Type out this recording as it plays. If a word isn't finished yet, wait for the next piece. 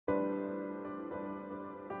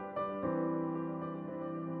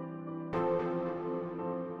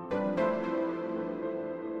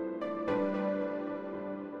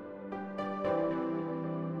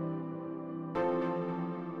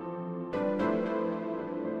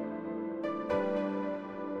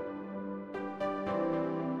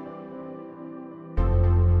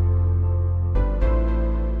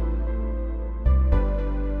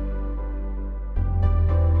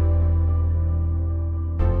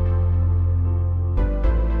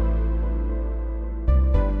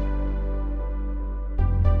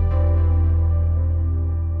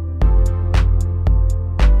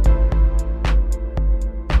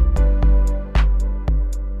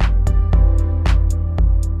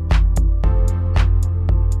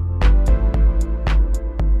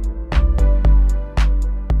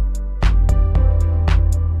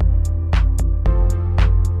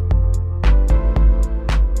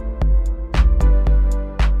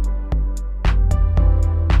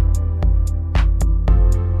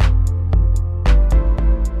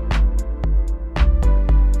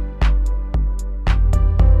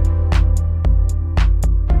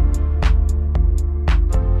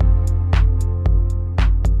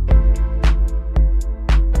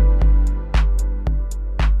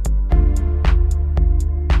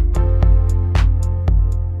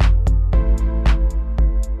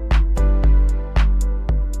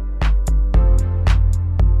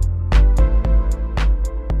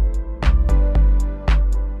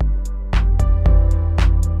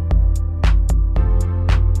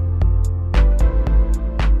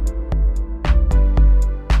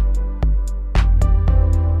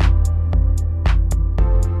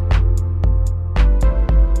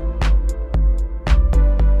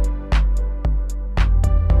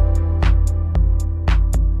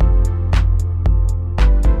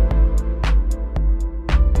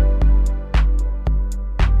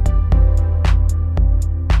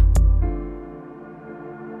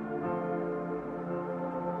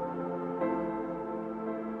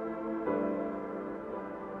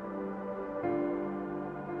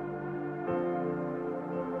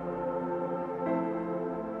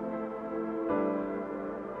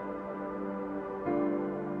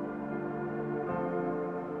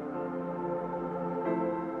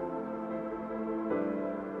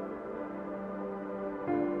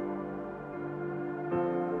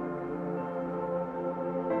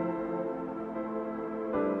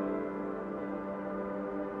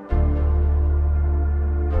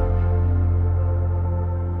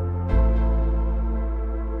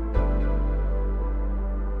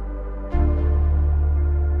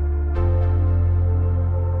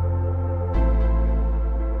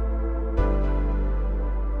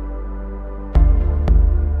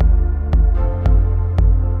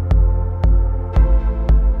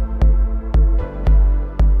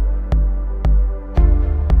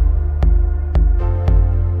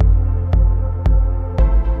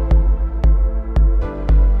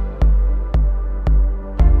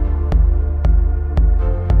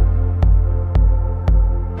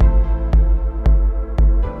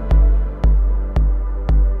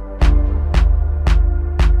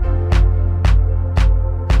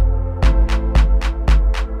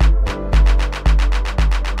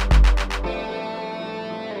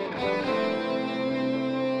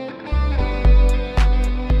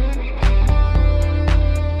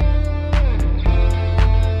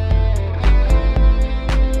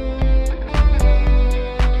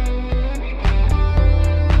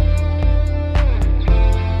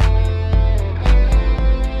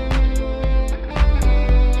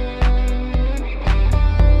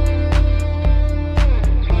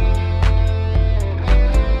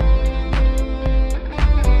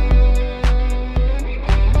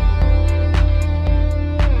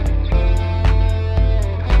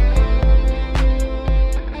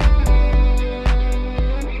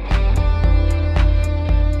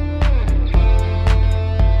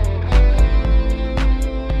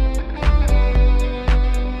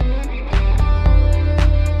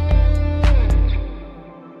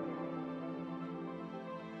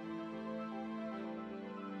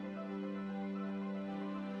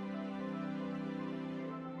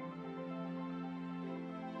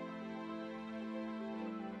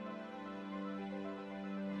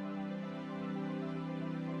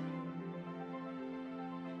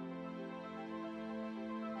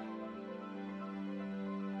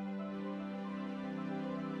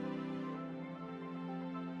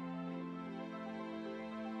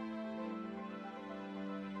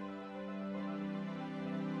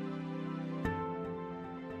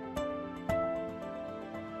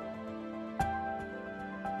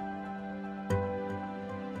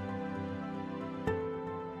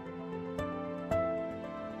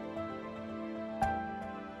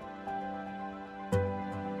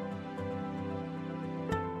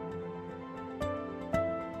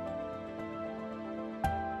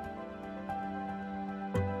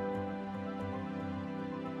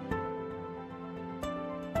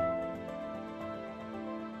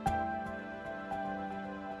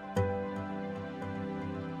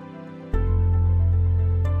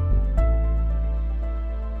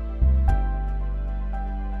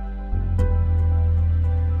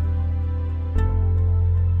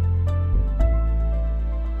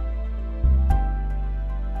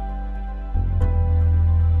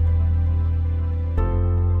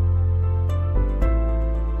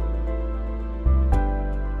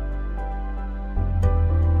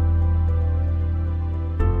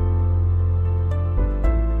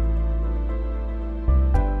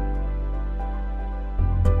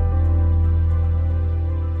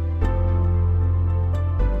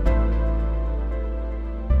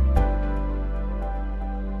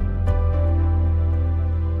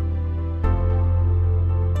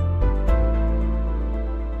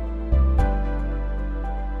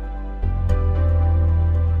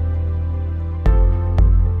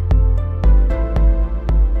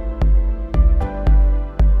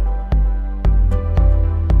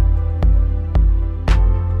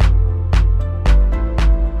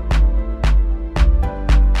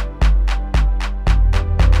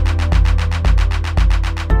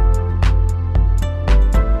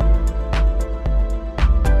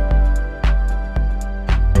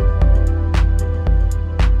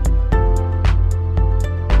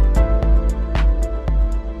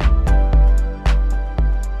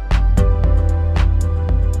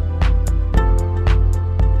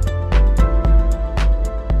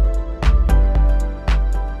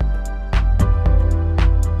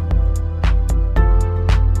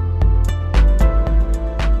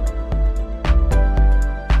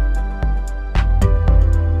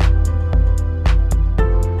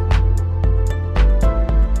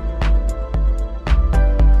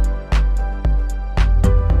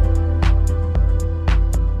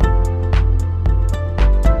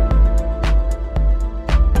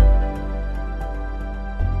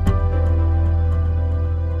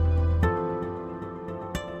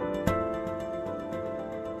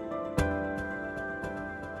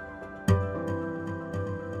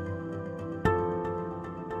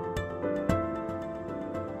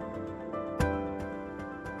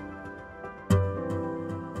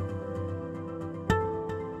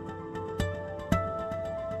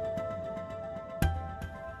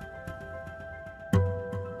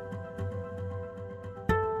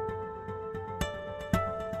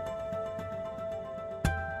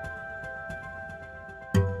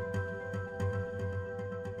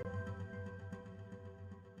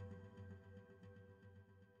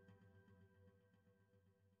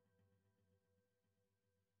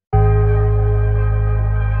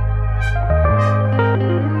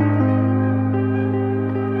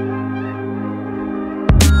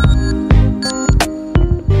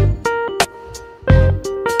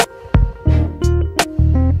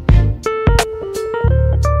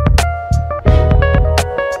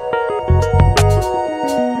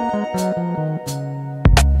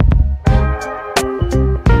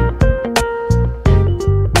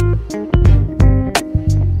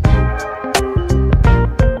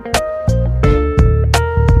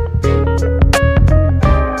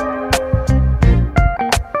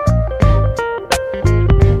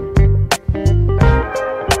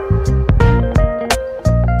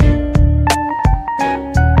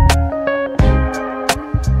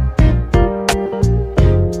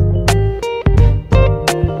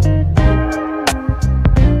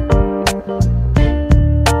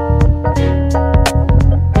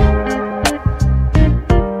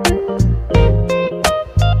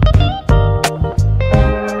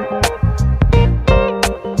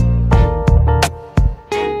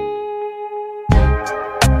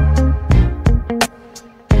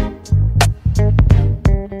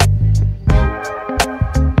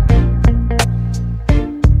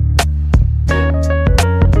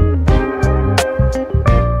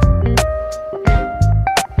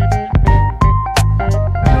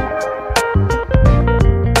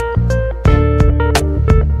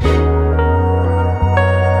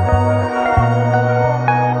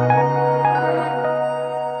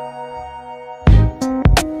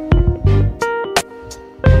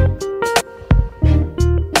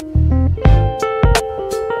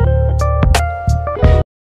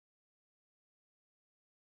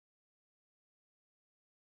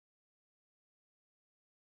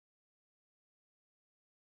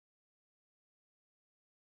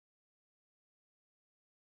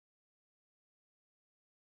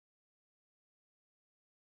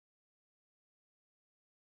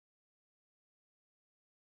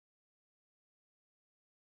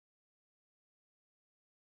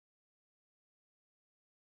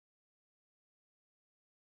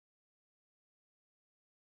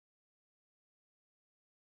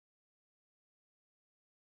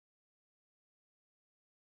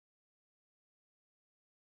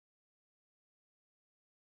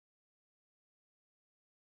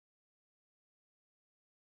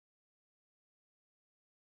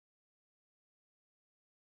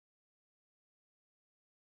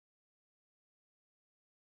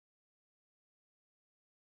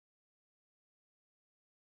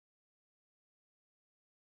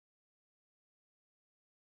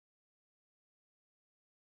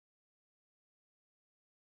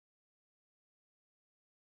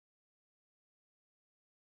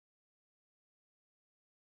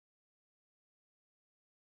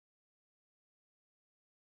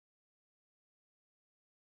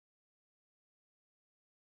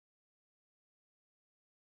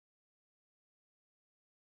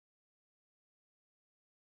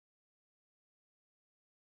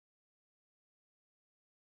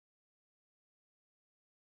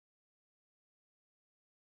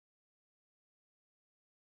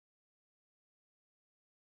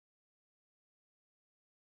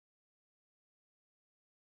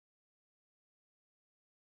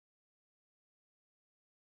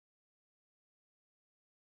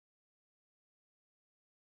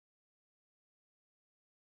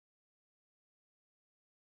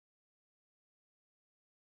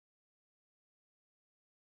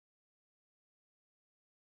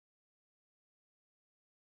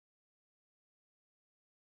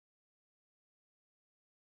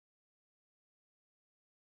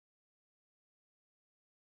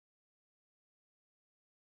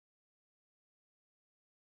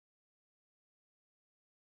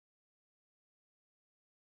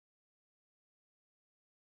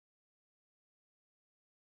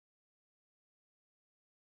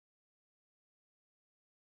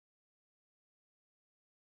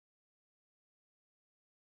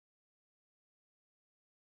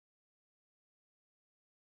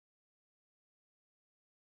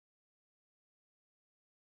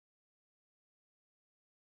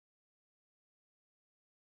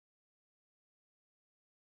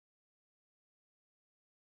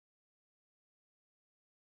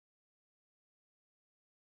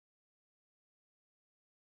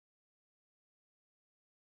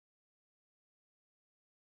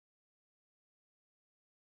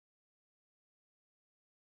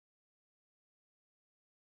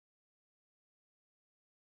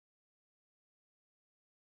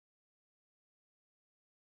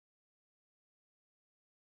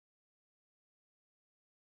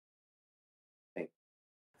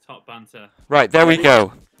Top banter. Right, there we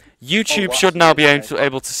go. YouTube what should now be happened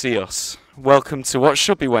able to see us. Welcome to what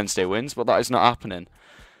should be Wednesday Wins, but that is not happening.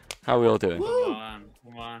 How are we all doing? Come on,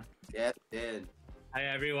 come on. Yeah, dude. Hi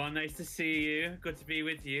everyone, nice to see you. Good to be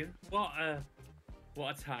with you. What a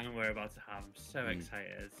time we're about to have. I'm so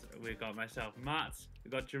excited. We've got myself, Matt.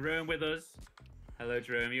 We've got Jerome with us. Hello,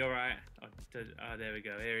 Jerome. You all right? Oh, there we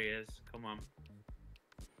go. Here he is. Come on.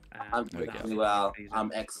 I'm doing well.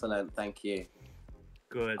 I'm excellent. Thank you.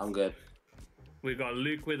 Good. I'm good. We've got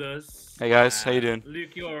Luke with us. Hey guys, how you doing?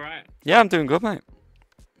 Luke, you all right? Yeah, I'm doing good, mate.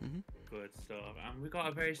 Good stuff. And we've got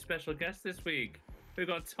a very special guest this week. We've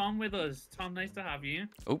got Tom with us. Tom, nice to have you.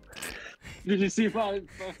 Oh. Did you see my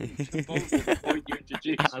before you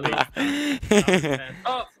introduced me?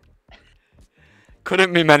 Oh.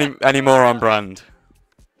 Couldn't be any more on brand.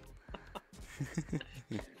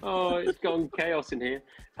 Oh, it's gone chaos in here.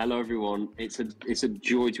 Hello, everyone. It's a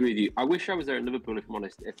joy to be with you. I wish I was there in Liverpool, if I'm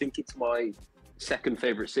honest. I think it's my second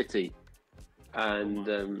favourite city. And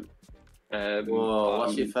Whoa,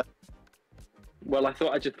 what's your first? well, I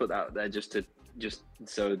thought I'd just put that out there just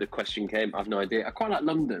so the question came. I've no idea. I quite like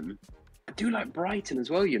London. I do like Brighton as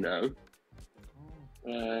well, you know.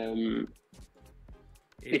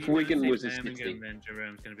 If Wigan was a Birmingham, city, then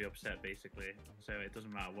Jerome's going to be upset, basically. So it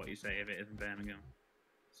doesn't matter what you say if it isn't Birmingham.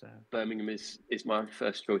 So Birmingham is my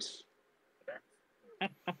first choice.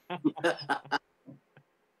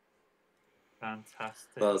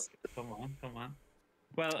 Fantastic. Buzz. Come on.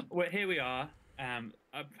 Well, here we are.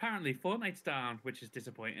 Apparently Fortnite's down, which is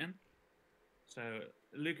disappointing. So,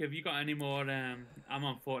 Luke, have you got any more? I'm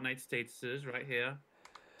on Fortnite statuses right here.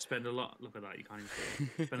 Spend a lot. Look at that. You can't even see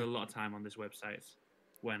it. Spend a lot of time on this website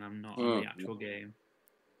when I'm not on the actual game.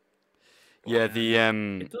 But, Yeah,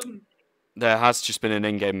 it doesn't. there has just been an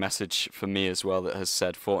in-game message for me as well that has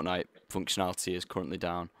said Fortnite functionality is currently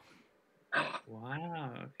down.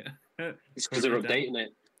 Wow. Okay. It's because they're updating it.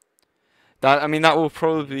 That will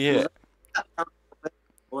probably be it.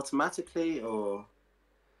 Automatically, or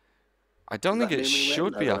I don't Does think that it mean we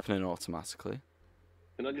should win? be No. happening automatically.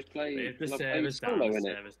 Can I just play? If the can I play server's down, solo the in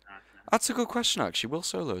it? server's down. That's a good question, actually. Will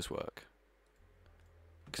solos work?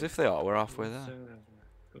 Because if they are, we're halfway there.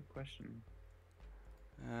 Good question.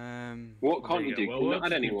 What can't you There do? go. Well, Can you we'll not add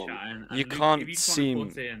just keep anyone? chatting, and You Luke, can't if you just seem- want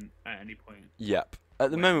to put in at any point. Yep. At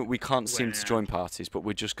the When- moment, we can't seem when, to join parties, but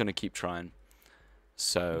we're just going to keep trying.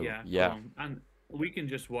 So, Yeah. yeah. Well, and we can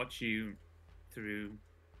just watch you through.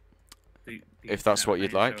 The If that's what you'd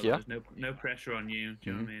internet, like, so yeah. There's no pressure on you.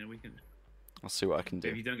 Do you know what I mean? We can. I'll see what I can If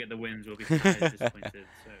do. you don't get the wins, we'll be slightly disappointed.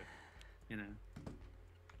 So, you know.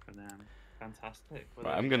 But fantastic. Well,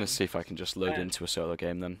 Right, there I'm we going to go. see if I can just load Yeah. into a solo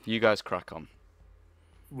game then. You guys crack on.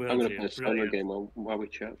 Will I'm going do. to play a solo Brilliant. game while we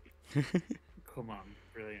chat. Come on,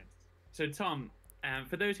 brilliant. So Tom,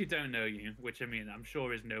 for those who don't know you, which I mean, I'm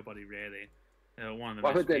sure is nobody really, one of the Why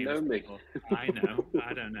most would they famous know me? people. I know,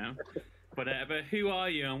 I don't know, but who are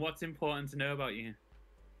you and what's important to know about you?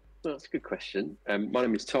 That's a good question. My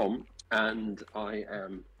name is Tom, and I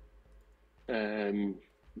am.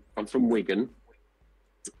 I'm from Wigan,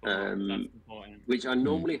 That's important. which I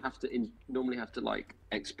normally have to like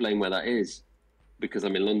explain where that is, because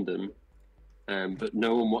I'm in London. But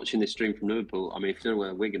no one watching this stream from Liverpool. I mean, if you don't know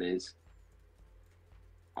where Wigan is,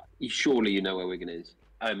 surely you know where Wigan is.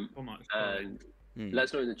 Come on, it's And Hmm. let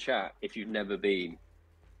us know in the chat if you've never been.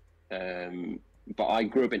 But I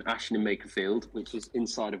grew up in Ashton in Makerfield, which is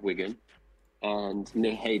inside of Wigan, and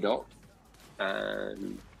near Haydock.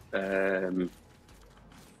 And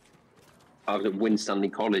I was at Winstanley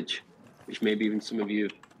College, which maybe even some of you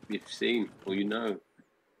have seen or you know.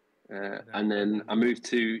 And then I moved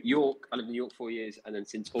to York. I lived in York 4 years, and then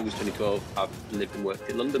since August 2012, I've lived and worked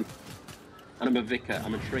in London. And I'm a vicar.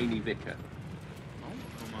 I'm a trainee vicar.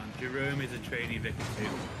 Come on, Jerome is a trainee vicar too.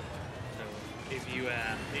 So if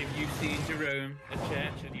you've seen Jerome at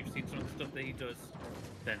church and you've seen some of the stuff that he does,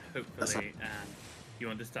 then hopefully you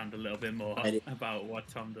understand a little bit more about what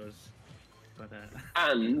Tom does. But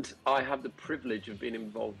And I have the privilege of being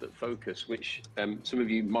involved at Focus, which some of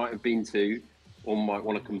you might have been to or might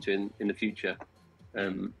want to come to in the future.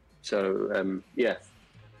 Yeah,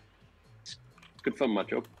 it's good fun, my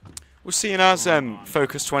job. Well, seeing as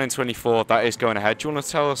Focus 2024, that is going ahead, do you want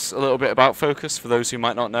to tell us a little bit about Focus for those who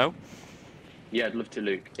might not know? Yeah, I'd love to,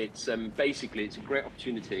 Luke. It's basically it's a great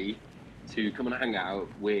opportunity to come and hang out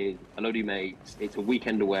with a load of your mates. It's a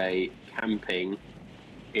weekend away camping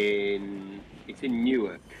it's in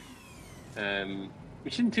Newark,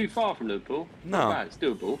 which isn't too far from Liverpool. No. Not bad, it's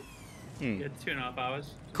doable. yeah, 2.5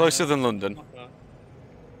 hours. Closer than London. Not far.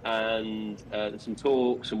 And there's some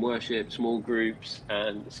talk, some worship, small groups,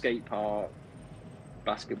 and a skate park,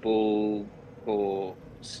 basketball for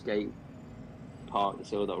skate park that's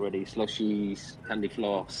sold already. Slushies, candy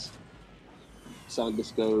floss, side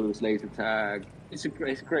discos, laser tag. It's a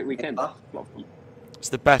great weekend. A lot of fun. It's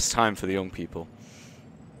the best time for the young people.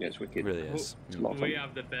 Yeah, it's wicked. It really is. It's a lot of fun. We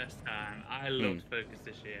have the best time. I loved Focus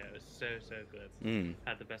this year. It was so good.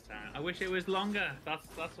 Had the best time. I wish it was longer. That's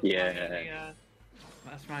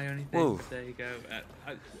my only thing. Whoa. But there you go.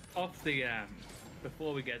 Off the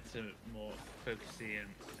before we get to more focusy and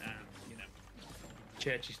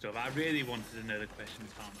churchy stuff, I really wanted to know the question,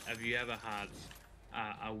 Tom. Have you ever had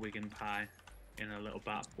a Wigan pie in a little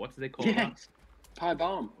bath? What do they call that? Pie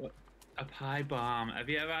balm. A pie balm. Have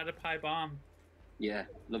you ever had a pie balm? Yeah,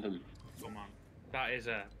 love them. Come on, that is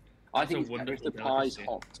a. I think if the pie's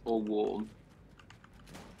hot or warm.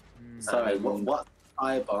 Sorry, what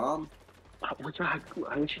pie balm? I wish I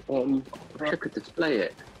could display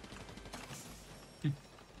it.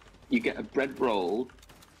 You get a bread roll.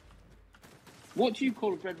 What do you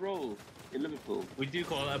call a bread roll in Liverpool? We do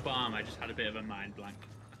call it a balm. I just had a bit of a mind blank.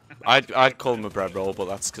 I'd call them a bread roll, but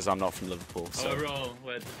that's because I'm not from Liverpool. So. Oh, a roll.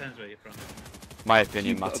 Well, it depends where you're from. My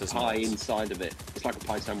opinion You've got matters a pie not. inside of it. It's like a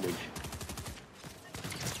pie sandwich.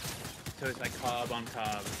 So it's like carb on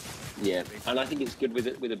carb. Yeah, and I think it's good with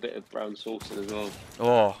a bit of brown sauce in as well.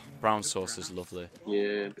 Oh, brown sauce is lovely. Yeah,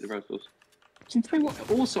 a bit of brown sauce. So tell you what,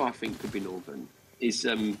 also I think could be northern is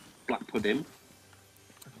black pudding.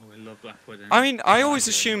 Oh, we love black pudding. I mean, I always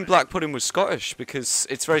assumed black pudding was Scottish because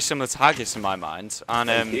it's very similar to haggis in my mind, and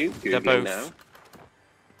they're both. Now.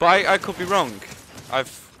 But I could be wrong.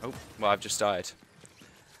 I've just died.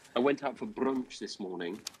 I went out for brunch this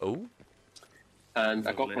morning. Oh. And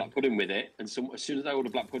I got black pudding with it, and as soon as I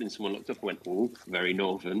ordered black pudding, someone looked up and went, "Oh, very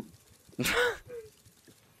northern."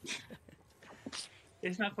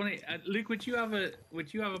 Isn't that funny, Luke? Would you have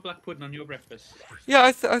a black pudding on your breakfast? Yeah,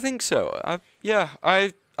 I think so.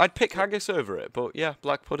 I'd pick haggis over it, but yeah,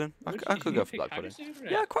 black pudding. I could go for black pudding.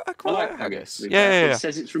 Yeah, I quite like haggis. Yeah. It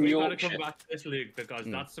says it's from Yorkshire. You've got to come back to this, Luke, because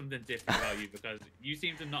that's something different about you. Because you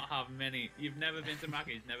seem to not have many. You've never been to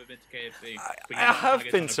Mackey's, never been to KFC. I have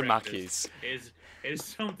been to Mackey's. Is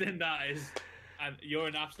something that is, and you're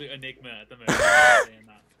an absolute enigma at the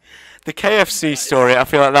moment. The KFC story, I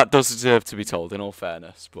feel like that does deserve to be told, in all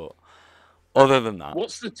fairness, but other than that...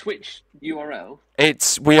 What's the Twitch URL?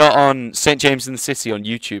 We are on St. James in the City on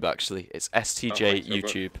YouTube, actually. It's StJ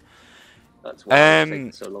YouTube. That's why it's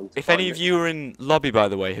taken so long to if find any of you are in lobby, by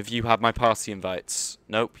the way, have you had my party invites?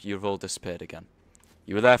 Nope, you've all disappeared again.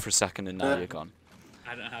 You were there for a second and now you're gone.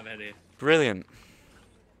 I don't have any. Brilliant.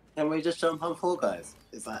 Can we just jump on Fall Guys?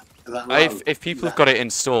 Is that wrong? If people have got it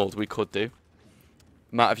installed, we could do.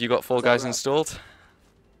 Matt, have you got Fall Guys installed?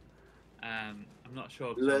 I'm not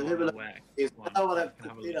sure. I don't want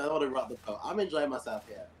to rock the boat. I'm enjoying myself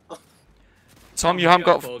here. Tom, you haven't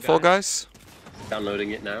got Fall Guys?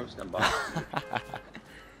 Downloading it now. Stand by.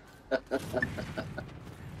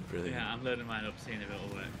 Brilliant. Yeah, I'm loading mine up, seeing if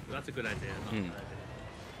it'll work. But that's a good idea. Not a bad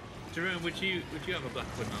idea. Jerome, would you have a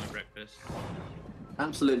black pudding on breakfast?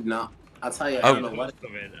 Absolutely not. I'll tell you, I don't know what it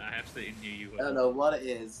is. I absolutely knew you would. I don't know what it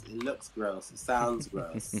is. It looks gross. It sounds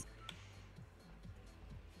gross.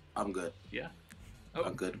 I'm good. Yeah.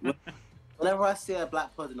 I'm good. Whenever I see a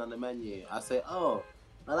black pudding on the menu, I say, "Oh,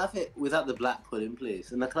 I'll have it without the black pudding,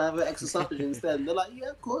 please." And can I have an extra sausage instead? And they're like,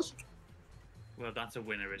 "Yeah, of course." Well, that's a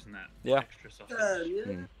winner, isn't it? Yeah. Extra sausage.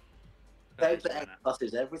 Yeah. Take the extra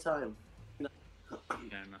sausage every time. Yeah,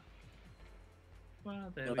 no.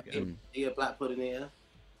 Well, there we go. You a black pudding here?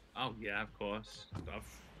 Oh yeah, of course.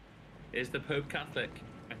 Is the Pope Catholic?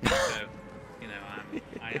 I think so.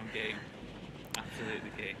 I am gay.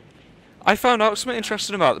 Absolutely gay. I found out something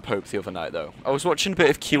interesting about the Pope the other night, though. I was watching a bit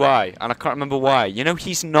of QI, and I can't remember why. You know,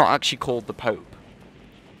 he's not actually called the Pope.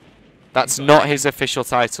 That's not his official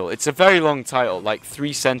title. It's a very long title, like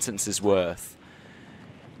 3 sentences worth.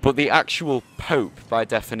 But the actual Pope, by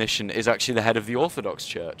definition, is actually the head of the Orthodox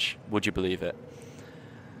Church. Would you believe it?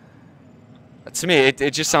 To me,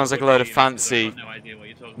 it just sounds like a load of fancy... I've got no idea what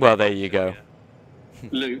you're talking well, about, there you go.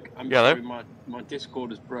 Luke, I'm Hello? sorry, my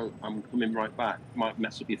Discord is broke. I'm coming right back. Might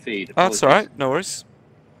mess up your feed. Oh, that's alright, no worries.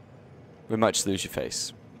 We might just lose your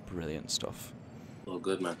face. Brilliant stuff. Oh,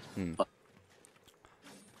 good, man.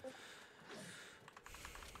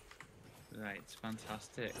 Right,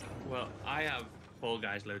 fantastic. Well, I have Fall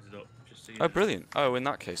Guys loaded up, just so you know. Oh, brilliant. Oh, in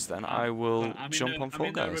that case, then, I will jump on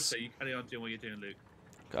Fall Guys. You carry on doing what you're doing, Luke.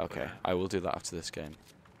 Okay, I will do that after this game.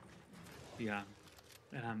 Yeah.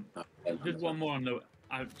 Just one more on the...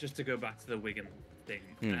 just to go back to the Wigan thing.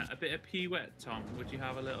 A bit of P-wet, Tom. Would you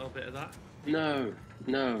have a little bit of that? No.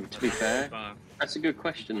 To be fair, that's a good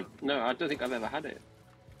question. No, I don't think I've ever had it.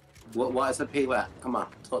 What is the P word? Come on,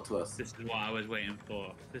 talk to us. This is what I was waiting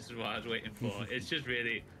for. This is what I was waiting for. It's just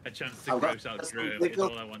really a chance to I've got gross out some Jerome. It's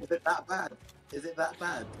pickles. all I want. Is it that bad? Is it that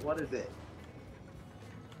bad? What is it?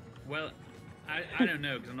 Well, I don't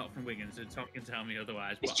know because I'm not from Wigan, so Tom can tell me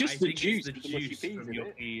otherwise. It's But just I the think juice it's with the the mushy juice peas from in your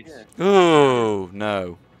it. peas, Yeah. Ooh,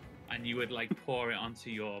 no. and you would like pour it onto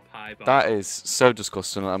your pie bar. That is so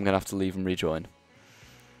disgusting. I'm gonna have to leave and rejoin.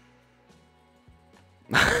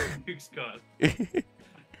 Luke's got.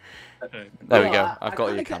 There we go. I I've got all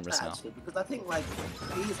kinda your get cameras that, now. actually, because I think like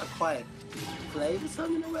peas are quite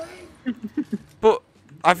flavoursome in a way. But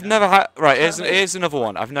I've never had. Right, Try it. here's another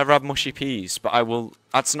one. I've never had mushy peas, but I will.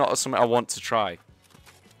 That's not something I want to try.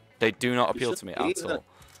 They do not appeal to me at Peas are- all.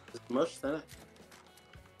 It's mush, isn't it?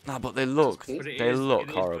 No, but they look. peas. But it They is- look it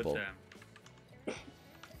is horrible. good,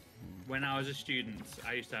 when I was a student,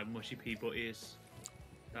 I used to have mushy pea butties.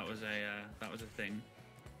 That was a thing.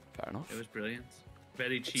 Fair enough. It was brilliant.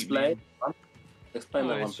 Very cheap. Explain. meal. Explain Oh,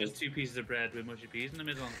 that one, it's just please. 2 pieces of bread with mushy peas in the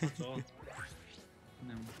middle. That's all.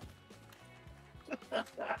 No.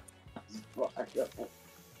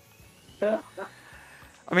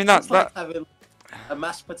 I mean It's like that. having a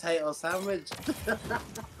mashed potato sandwich.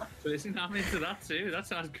 But isn't I'm into that too? That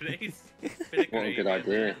sounds great. Bit of What a good gravy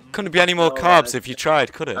idea. and- Couldn't be any more Oh, carbs right. if you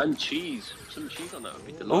tried, could it? And cheese. Some cheese on that would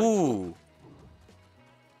be delightful. Ooh.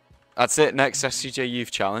 That's it. Next StJ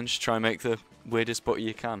Youth Challenge. Try and make the weirdest butter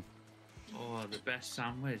you can. Oh, the best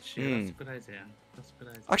sandwich. Yeah, that's a good idea. That's a good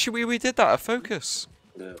idea. Actually, we did that at Focus.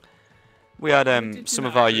 Yeah. We had did do some that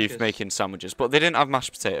of at our youth Focus. making sandwiches, but they didn't have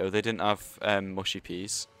mashed potato. They didn't have mushy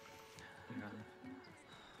peas. Yeah.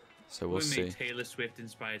 So we'll we see. made Taylor Swift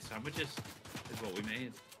inspired sandwiches. Is what we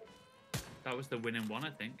made. That was the winning one, I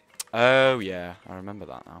think. Oh yeah, I remember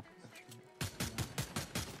that now.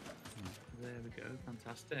 There we go.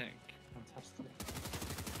 Fantastic. Fantastic.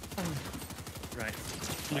 Right.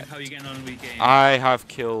 Luke, how are you getting on with your game? I have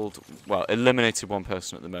killed, well, eliminated one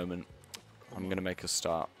person at the moment. I'm gonna make a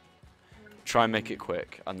start. Try and make it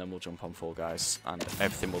quick, and then we'll jump on Fall Guys, and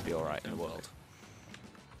everything will be all right in the world.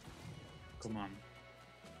 Come on.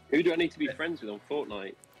 Who do I need to be friends with on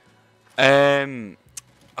Fortnite?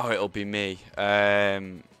 Oh, it'll be me.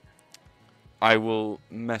 I will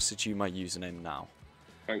message you my username now.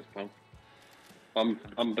 Thanks, pal.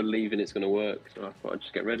 I'm believing it's going to work, so I thought I'd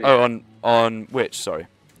just get ready. Oh, on which? Sorry.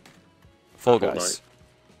 Fall Guys. Fortnite.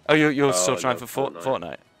 Oh, you're Oh, still trying no, for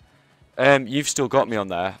Fortnite. Fortnite. You've still got me on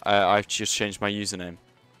there. I've just changed my username.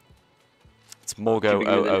 It's Should begin with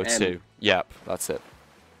an Morgo002. M. Yep, that's it.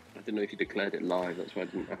 I didn't know if you declared it live, that's why I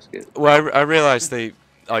didn't ask it. Well, I realised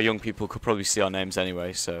our young people could probably see our names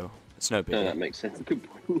anyway, so it's no big No, deal. that makes sense. Good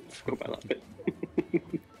point. Forgot about that bit.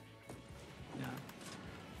 Yeah.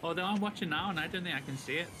 Although I'm watching now and I don't think I can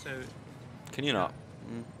see it, so Can you not?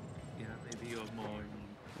 yeah, maybe you're more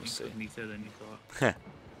We'll see. incognito than you thought.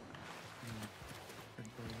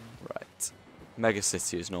 Right. Mega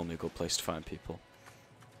City is normally a good place to find people.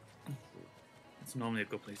 It's normally a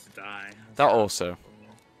good place to die. That also.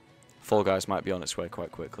 Fall Guys might be on its way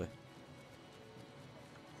quite quickly.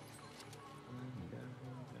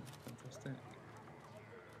 Fantastic.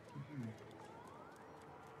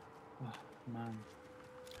 Oh, man.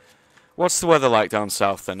 What's the weather like down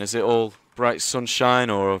south then? Is it all bright sunshine,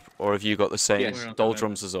 or have you got the same Yes.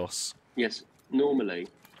 doldrums as us? Yes, normally.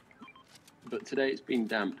 But today it's been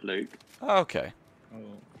damp, Luke. Oh, okay.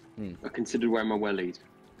 Oh. I considered wearing my wellies.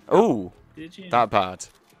 Oh, Did you? that bad.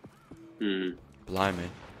 Hmm. Blimey.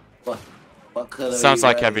 What colour? Sounds are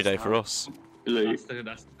you like every day wearing? for us. Blue.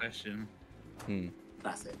 That's the question.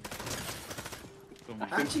 That's it. Come on.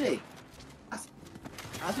 Actually,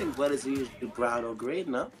 I think wellies are usually brown or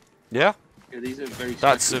green, no? Yeah, Yeah, these are very.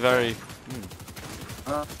 that's special. a very.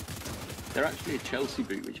 They're actually a Chelsea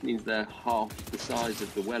boot, which means they're half the size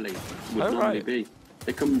of the welly would Oh, normally right. be.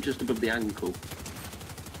 They come just above the ankle.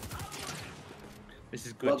 This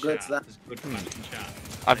is good What good's chat. that? This is good fashion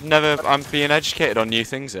chat. I'm being educated on new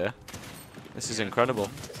things here. This is incredible.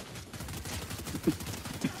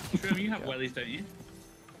 Trim, you have wellies, don't you?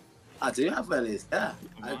 I do have wellies, yeah.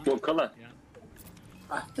 Come I, on. What colour? Yeah.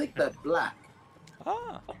 I think they're black.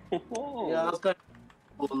 Ah. Yeah, I was going.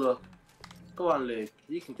 Oh, look. Go on, Luke.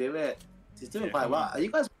 You can do it. He's doing Yeah, quite come well. on. Are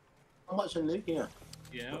you guys watching Luke here?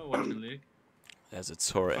 Yeah, we're watching Luke. There's a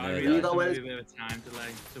turret in I here. You realised got there may wellies? be a bit of a time delay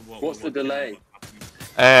to what What's we're the watching and delay?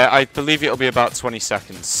 what's happening. I believe it'll be about 20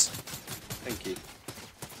 seconds. Thank you.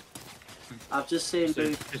 I've just seen So,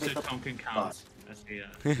 Luke. just pick so up- Tom can count as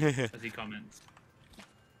he comments.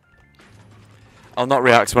 I'll not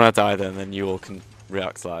react when I die then you all can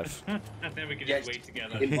react live. And then we can Yes. just wait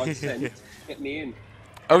together. Invite sent. Get me in.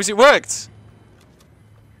 Oh, has it worked?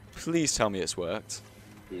 Please tell me it's worked.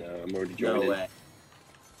 No, I'm already No joining. way.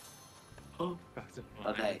 Oh, Back to Fortnite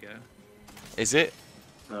Okay. we go. Is it?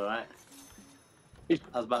 all right. Is-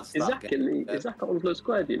 I was about to Is start Zach in the? Is Zach on Blood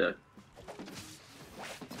Square? Do you know?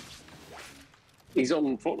 He's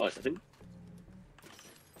on Fortnite, I think.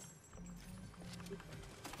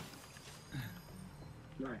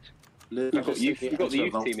 Nice. Luke, You've got just youth. sent me You've got the extra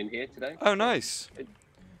youth votes. team in here today. Oh, nice.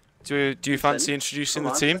 Do you fancy introducing the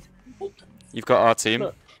Come on. team? You've got our team.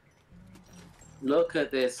 Look. Look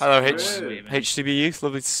at this. Hello, crew. HTB Youth.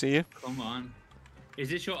 Lovely to see you. Come on. Is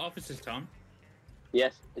this your officers, Tom?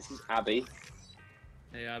 Yes, this is Abby.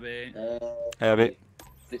 Hey, Abby. Hey, Abby.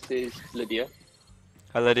 This is Lydia.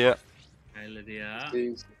 Hi, Lydia. Hey, Lydia.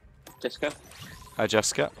 This is Jessica. Hi,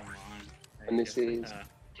 Jessica. Come on. Hey, And this is- Jessica.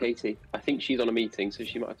 Katie. I think she's on a meeting, so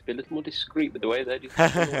she might have to be a little more discreet with the way they do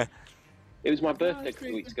things. It was my birthday a couple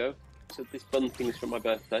of weeks ago, so this fun thing is from my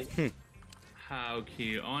birthday. How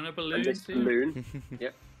cute. On a And balloon, this too? balloon.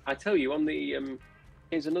 Yep. I tell you, on the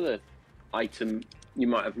here's another item you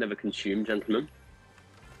might have never consumed, gentlemen.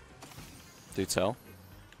 Do tell.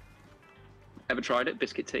 Ever tried it?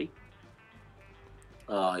 Biscuit tea.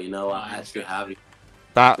 Oh, you know what? I actually have.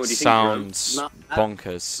 That What do you think, Jerome? sounds Not bad.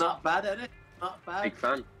 bonkers. Not bad, is it? Not bad. Big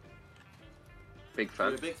fan. Big You're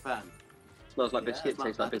fan. a big fan. Smells like Yeah, biscuit. it's not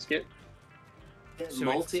Tastes like bad. biscuit. It's So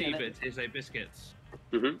it's malty, tea, innit? but it tastes like biscuits.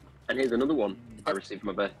 And here's another one I received for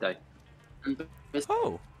my birthday.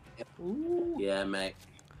 Oh, Ooh. Yeah, mate.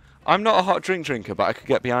 I'm not a hot drink drinker, but I could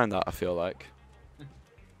get behind that. I feel like.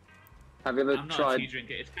 Have you ever I'm not a tried? tea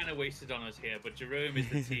drinker. It's kind of wasted on us here, but Jerome is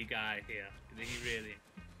the tea guy here. He really.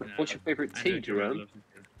 You know, What's your favourite I know tea, Jerome? loves it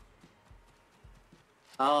too.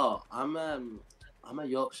 Oh, I'm a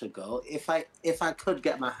Yorkshire girl. If I could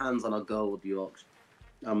get my hands on a gold Yorkshire,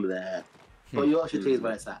 I'm there. But Yorkshire tea is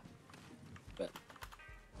where it's at. But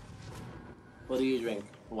what do you drink?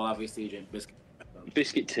 Well, obviously you drink biscuit.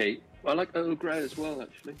 Biscuit tea. I like Earl Grey as well,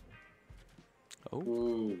 actually. Oh,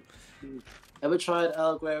 Mm. Ever tried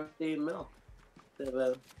Earl Grey with steamed milk?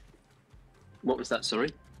 What was that? Sorry.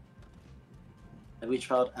 Have you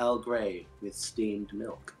tried Earl Grey with steamed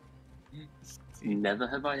milk? Never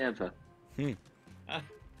have I ever. Hmm.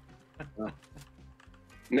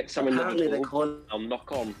 Next time I'm in Apparently they Liverpool, call. I'll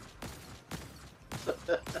knock on.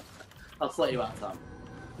 I'll sort you out, Tom.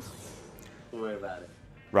 Don't worry about it.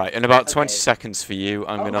 right. In about 20 Okay. seconds for you,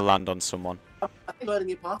 I'm Oh. gonna land on someone. I think joining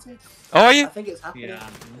your party. Oh, are I you? think it's happening. Yeah.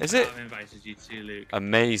 Is it? I've invited you too, Luke.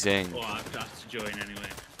 Amazing. Or I've asked to join anyway.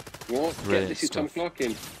 What? Brilliant This is Tom stuff. Clark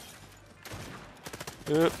in.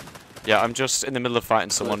 Yeah, I'm just in the middle of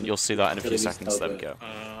fighting someone. You'll see that in a few Gonna be seconds. so There we good. go.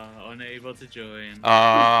 Unable to join.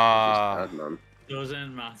 Ah. Bad man.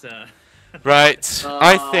 Doesn't matter. Right.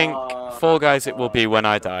 I think Ah. Fall Guys it will be when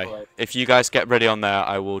I die. If you guys get ready on there,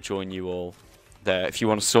 I will join you all there. If you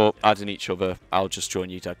want to sort adding each other, I'll just join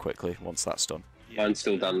you dead quickly once that's done. Yeah. Mine's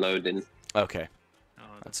still downloading. Okay. Oh,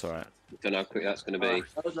 That's alright. Don't know how quick that's going to be.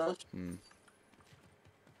 No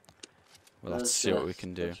We'll have to see what we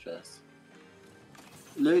can do. stress.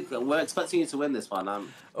 Luke, we're expecting you to win this one.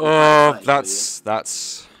 I'm Oh, excited for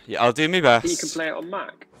that's. Yeah, I'll do my You can best. play it on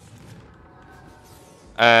Mac.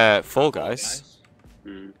 Fall Guys.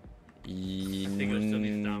 Hmm. think it'll still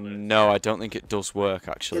need to download. No, I don't think it does work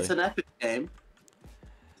you. actually. It's an epic game.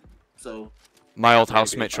 So My old Maybe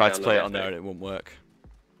housemate if I tried to play it download on there Epic. and it wouldn't work.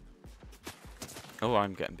 Oh,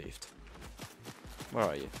 I'm getting beefed. Where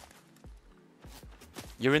are you?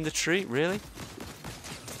 You're in the tree, really?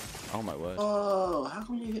 Oh my word. oh, how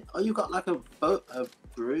come you? Oh, you got like a boat, a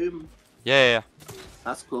broom. Yeah.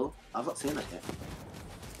 That's cool. I've not seen that yet.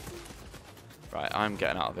 Right, I'm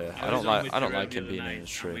getting out of here. I was don't on like. with I don't Jerome like the him other being in night, the and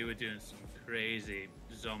tree. We were doing some crazy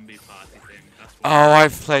zombie party thing. That's Oh, what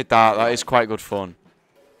I've played that. That is quite good fun.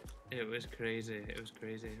 It was crazy. It was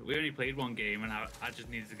crazy. We only played one game, and I just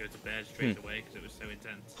needed to go to bed straight away because it was so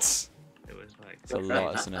intense. It was like It's a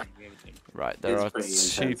lot, isn't it? Right, there It's are pretty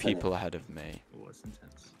intense, two isn't people ahead of me. It was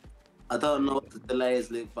intense. I don't know what the delay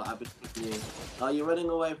is, Luke, but I've been thinking you. Are you running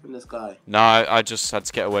away from this guy? No, I just had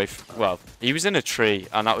to get away. Well, he was in a tree,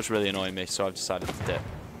 and that was really annoying me, so I've decided to dip.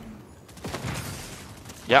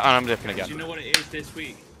 Yeah, and I'm dipping Do you again. know what it is this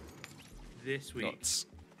week? This week. Nuts.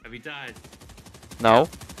 Have you died? No.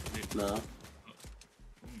 No.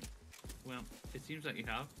 Well, it seems like you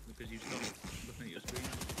have because you stopped looking at your screen.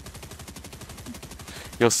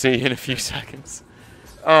 You'll see in a few seconds.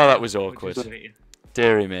 Oh, that was Which awkward. is great.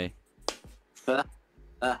 Deary me.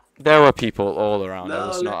 Ah. There were people all around. I No,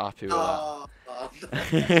 was no. not happy with Oh,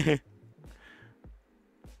 that.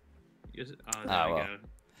 There Ah, we well. go.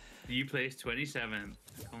 You placed 27th.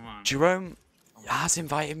 Come on. Jerome has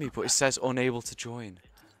invited me, but it says unable to join.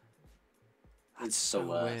 That's It's so the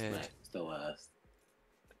worst, weird. mate. It's the worst.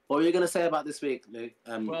 What were you gonna say about this week, Luke?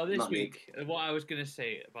 Well, this not Luke. week, what I was going to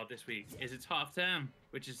say about this week is it's half term,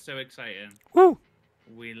 which is so exciting. Woo!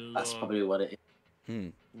 We love. That's probably what it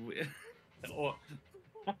is. We, or,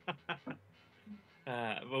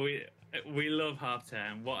 but we love half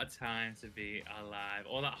term. What a time to be alive!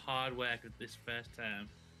 All that hard work of this first term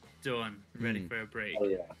done, ready for a break. Oh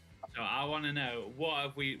yeah. So I want to know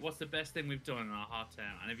what's the best thing we've done in our half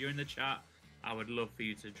term? And if you're in the chat, I would love for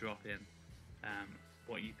you to drop in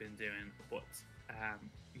what you've been doing. But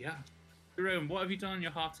yeah, Jerome, what have you done in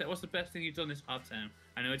your half term? What's the best thing you've done this half term?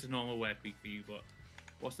 I know it's a normal work week for you, but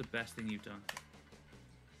what's the best thing you've done?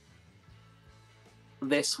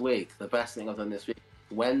 This week, the best thing I've done this week,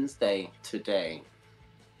 Wednesday today.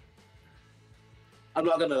 I'm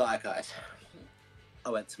not gonna lie, guys. I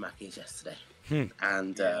went to Mackey's yesterday, and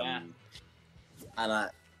I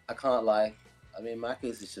can't lie. I mean,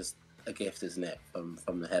 Mackey's is just a gift, isn't it,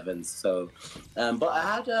 from the heavens? So, but I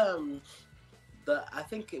had I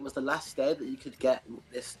think it was the last day that you could get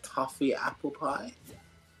this toffee apple pie.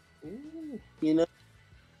 Ooh. You know,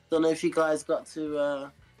 don't know if you guys got to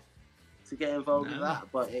get involved with that,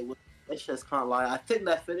 but it was delicious. Can't lie. I think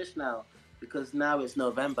they're finished now because now it's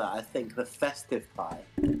November. I think the festive pie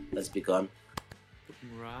has begun.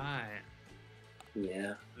 Right.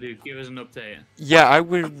 Yeah. Luke, give us an update. Yeah, I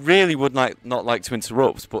would not like to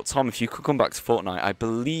interrupt, but Tom, if you could come back to Fortnite, I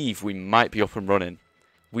believe we might be up and running.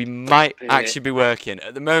 We might actually be working.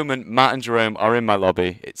 At the moment, Matt and Jerome are in my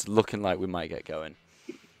lobby. It's looking like we might get going.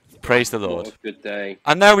 Praise the Lord. What a good day.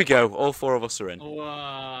 And there we go. All 4 of us are in.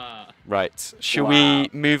 Wow. Right. Shall we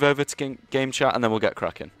move over to game chat and then we'll get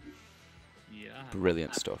cracking? Yeah.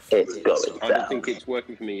 Brilliant stuff. It's going I don't think it's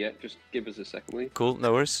working for me yet. Just give us a second, will you? Cool.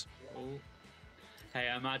 No worries. Cool. Hey,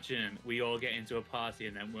 imagine we all get into a party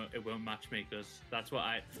and then it won't matchmake us. That's what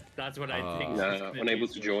I think. No, unable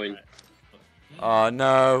to join. Oh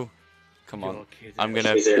no. Come on. You're kidding. I'm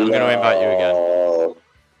gonna invite you again.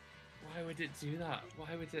 Why would it do that?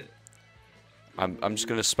 Why would it? I'm just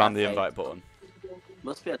gonna spam the invite button.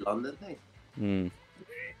 Must be a London thing.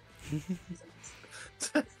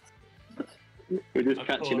 We're just Of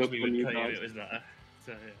catching course up we on would you tell guys. it was that.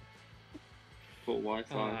 So, yeah. For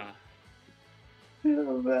Wi-Fi.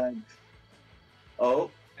 Oh man.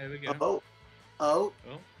 Oh. There we go. Oh. Oh.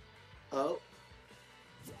 Oh.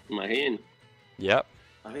 Am I in? Yep.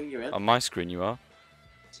 I think you're in. On my screen you are.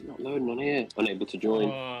 It's not loading on here. Unable to join.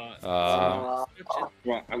 Right,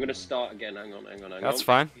 I'm gonna start again. Hang on. That's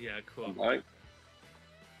fine. Yeah, cool. Right.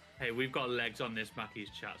 Hey, we've got legs on this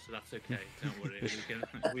Mackey's chat, so that's okay. Don't worry.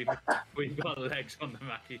 We've got legs on the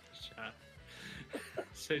Mackey's chat.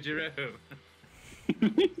 So Jerome,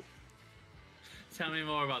 tell me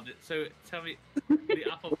more about this. So tell me the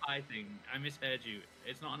apple pie thing. I misheard you.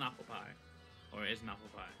 It's not an apple pie, or it is an apple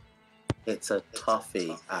pie. It's a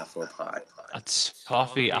toffee apple pie. A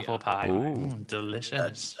toffee apple pie. Ooh.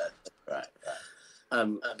 Delicious. Right.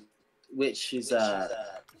 Which is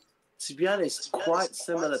to be honest, quite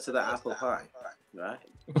similar to the apple pie, right?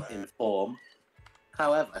 In form.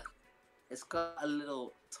 However, it's got a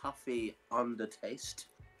little toffee undertaste,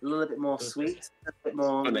 a little bit more sweet, a bit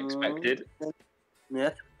more Unexpected. Yeah.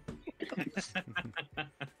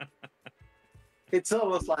 It's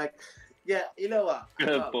almost like, yeah, you know what?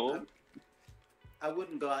 Curveball. I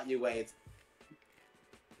wouldn't go out your way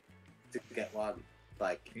to get one,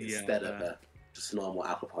 like, instead of just normal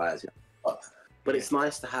apple pies. You know? But it's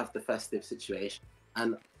nice to have the festive situation.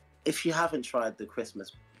 And if you haven't tried the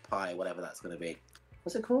Christmas pie, whatever that's going to be,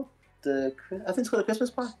 what's it called? I think it's called a Christmas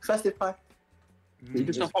pie, festive pie. Is it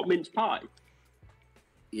just a hot mince pie?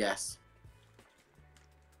 Yes.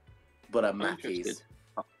 But a I'm Mackey's interested.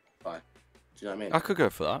 pie. Do you know what I mean? I could go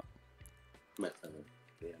for that.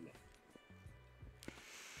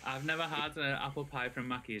 I've never had an apple pie from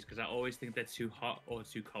Mackey's because I always think they're too hot or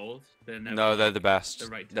too cold. No, they're the best. The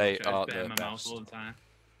right They temperature. I are just burn the my mouth best. all the time.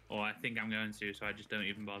 Or I think I'm going to, so I just don't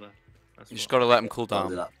even bother. You just got to let them cool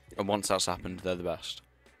Hold it down. up. And once that's happened, they're the best.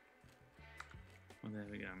 Well, there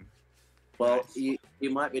we go. Well, Nice. you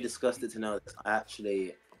might be disgusted to know this. I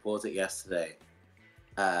actually bought it yesterday,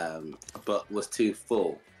 but was too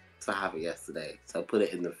full to have it yesterday, so I put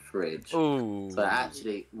it in the fridge. Ooh. So I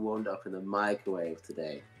actually warmed up in the microwave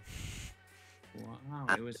today. Wow,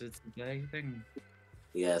 it was a today thing.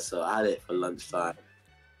 Yeah, so I had it for lunchtime.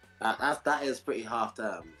 That is pretty half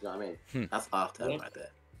term. You know what I mean? That's half term What? right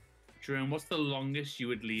there. Jerome, what's the longest you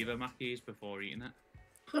would leave a Mackey's before eating it?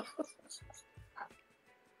 Because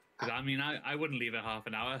I mean, I wouldn't leave it half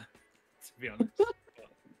an hour, to be honest. But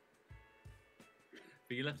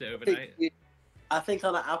you left it overnight. I think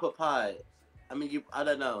on an apple pie, I mean, I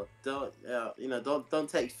don't know. Don't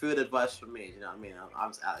take food advice from me. You know what I mean? I'm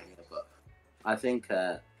just out here, but I think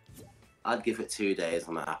I'd give it 2 days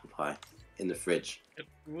on that apple pie in the fridge.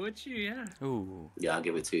 Would you? Yeah. Ooh. Yeah, I'll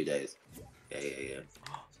give it 2 days. Yeah.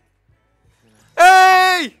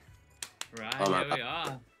 Hey! Right, Oh, here we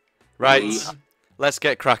are. Right, let's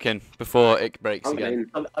get cracking before it breaks again.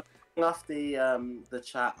 I'm off the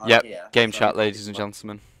chat on Yep, here. game So chat, ladies and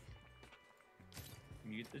gentlemen.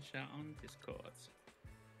 Mute the chat on Discord.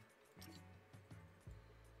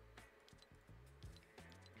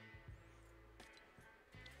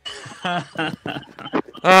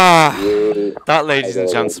 Ah, that, ladies and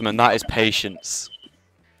gentlemen, that is patience.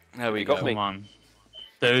 There we go. Come on.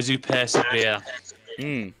 Those who persevere.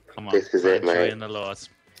 Mm. Come on. This is it, Joy mate. in the Lord.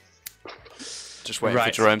 Just waiting for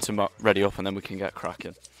Jerome to ready up and then we can get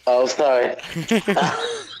cracking. Oh, sorry.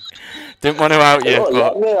 Didn't want to out you,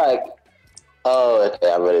 but... Oh,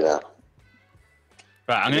 okay, I'm ready now.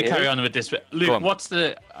 Right, I'm going to carry on with this. Go Luke, on. what's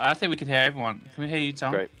the... I think we can hear everyone. Can we hear you,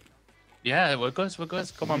 Tom? Great. Yeah, we're good.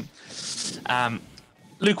 Come on.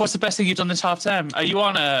 Luke, what's the best thing you've done this half term? Are you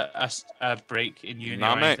on a break in uni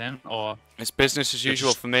Nah, or mate. anything? Or It's business as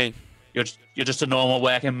usual for me. you're just a normal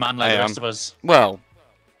working man like I the am. rest of us? Well,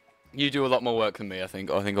 you do a lot more work than me, I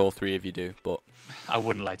think. I think all three of you do, but... I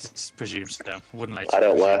wouldn't like to presume so. Wouldn't like to. I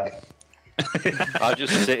don't work. I'll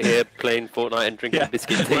just sit here playing Fortnite and drinking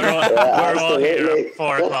biscuit tea. We're all here absolutely. at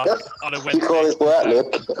 4 o'clock on a You call this Wednesday.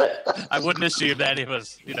 work, Luke? I wouldn't assume that any of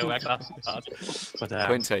us, work that hard. But,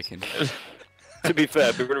 Point taken. To be fair,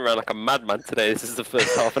 I've been running around like a madman today. This is the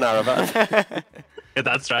first half an hour I've had. yeah,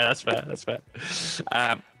 that's right. That's fair.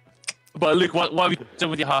 But Luke, what have you done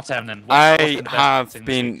with your half term then? What's I been the best have thing this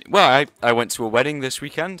been... week? Well, I went to a wedding this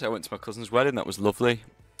weekend. I went to my cousin's wedding. That was lovely.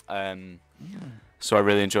 So I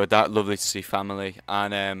really enjoyed that. Lovely to see family.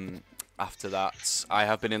 And after that, I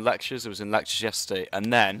have been in lectures. I was in lectures yesterday.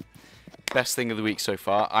 And then, best thing of the week so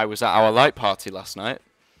far, I was at our light party last night.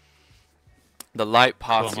 The light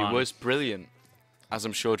party on. was brilliant, as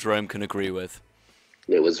I'm sure Jerome can agree with.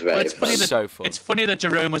 It was very it's funny fun. that So fun. It's funny that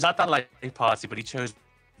Jerome was at that light party, but he chose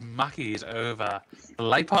Mackey's over the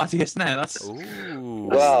light party, isn't it? That's Ooh.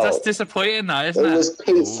 Well, that's disappointing, now, isn't It it? was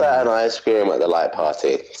pizza and ice cream at the light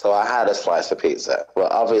party, so I had a slice of pizza.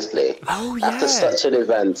 But obviously, Oh, after yeah. such an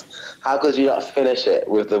event, how could you not finish it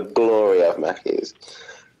with the glory of Mackey's?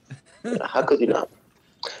 How could you not?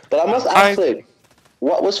 But I must ask you,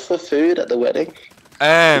 what was for food at the wedding?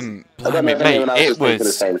 I don't know Blimey, if anyone else mate, was it thinking the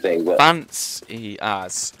was same thing, but fancy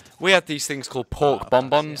as. We had these things called pork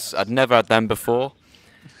bonbons. I'd never had them before.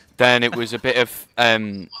 Then it was a bit of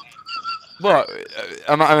what?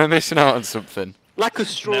 Am I missing out on something? Like a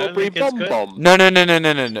strawberry Luke, it's good. bomb. No.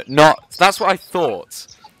 Not. That's what I thought.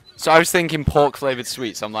 So I was thinking pork flavored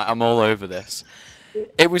sweets. I'm like, I'm all over this.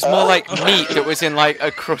 It was more like meat that was in like a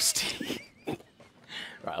crusty.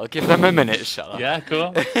 Right, I'll give them a minute, shall I? Yeah,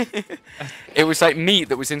 cool. It was like meat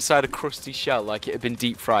that was inside a crusty shell, like it had been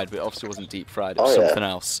deep fried, but it obviously wasn't deep fried. It was something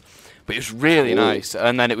else. But it was really nice,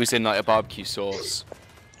 and then it was in like a barbecue sauce.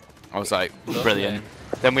 I was like, brilliant.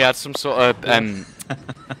 Then we had some sort of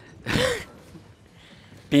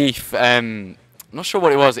beef. I'm not sure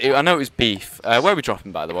what it was. I know it was beef. Where are we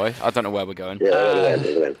dropping, by the way? I don't know where we're going.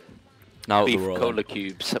 yeah, Now Beef we're all cola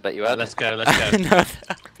cubes, I bet you had. Let's go. no,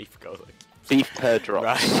 beef cola. Beef per drop.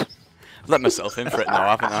 Right. Let myself in for it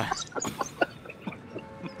now, haven't I?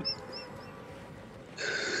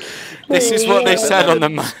 This is what they said on the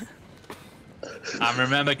map. And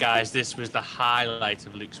remember, guys, this was the highlight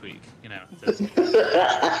of Luke's week. I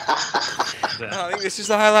think this is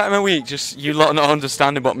the highlight of my week. Just you lot not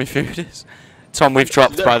understanding what my food is. Tom, we've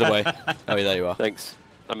dropped, by the way. Oh, there you are. Thanks.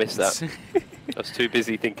 I missed that. I was too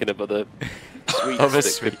busy thinking of other sweets Other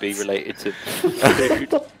that could be sweets. related to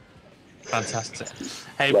food. Fantastic.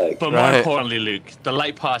 Hey, Like, but more right. importantly, Luke, the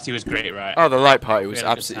light party was great, right? Oh, the light party was We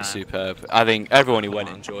had a good absolutely time. superb. I think everyone who went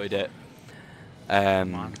enjoyed it.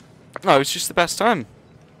 on. No, it was just the best time.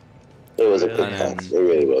 it was a Really? good time. It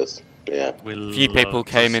really was. Yeah. A few people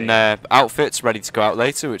came in their outfits ready to go out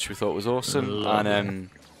later, which we thought was awesome. Love And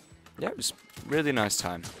yeah, it was a really nice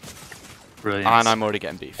time. Brilliant. And I'm already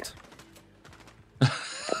getting beefed.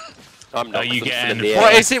 I'm not. Are you 'cause I'm still in getting- the air.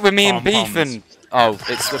 What is it with me and beef Pom-poms. and... Oh,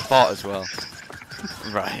 it's the bot as well.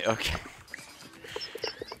 Right, okay.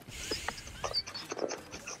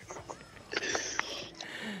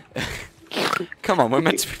 Come on, we're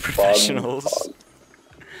meant to be professionals.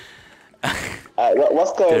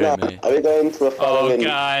 What's going Dear on? me. Are we going to a Oh, following?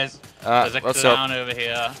 guys, there's a What's clown up? over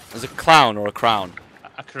here. There's a clown or a crown?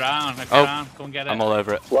 A crown, a Oh, crown. Come get it. I'm all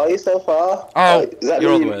over it. Why are you so far? Oh, does that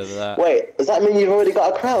you're all mean the way over there. Wait, does that mean you've already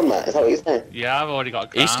got a crown, Matt? Is that what you're saying? Yeah, I've already got a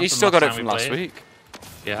crown. He's from still got it time from we last played. week.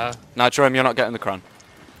 Yeah. Nah, Jerome, you're not getting the crown.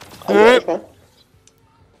 I'm getting a crown.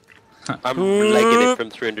 I'm legging it from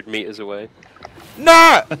 300 meters away.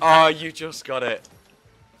 No! Oh, you just got it.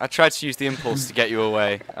 I tried to use the impulse to get you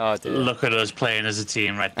away. Oh, dear. Look at us playing as a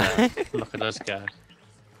team right there. Look at us go.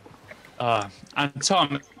 And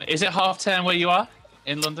Tom, is it half term where you are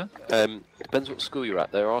in London? Depends what school you're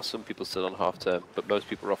at. There are some people still on half term, but most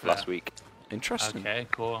people are off last week. Interesting. Okay,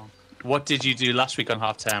 cool. What did you do last week on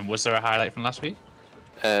half term? Was there a highlight from last week?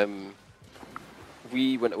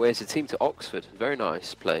 We went away as a team to Oxford. Very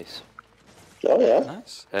nice place. Oh yeah.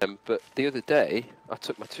 Nice. But the other day, I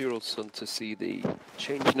took my 2-year-old son to see the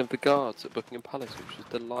changing of the guards at Buckingham Palace, which was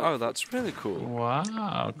delightful. Oh, that's really cool.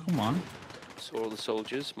 Wow, come on. Saw all the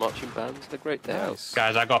soldiers, marching bands, and a great day out. Nice.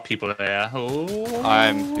 Guys, I got people there. Oh.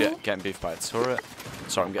 I'm getting beefed by a turret.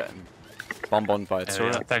 Sorry, I'm getting bombed by a There we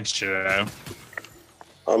go. turret. Thanks, Jerome.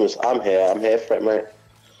 I'm here for it, mate.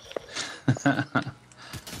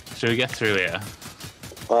 Should we get through here?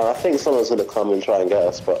 I think someone's gonna come and try and get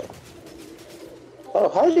us, but oh,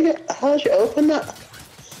 how did you open that?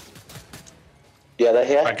 Yeah, they're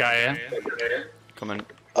here. That guy here? Come in,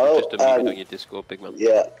 Oh, Just a meeting on your Discord, big man.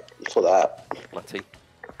 yeah, saw that. Matty.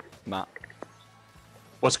 Matt.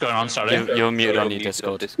 What's going on? Sorry. You're muted on your Muted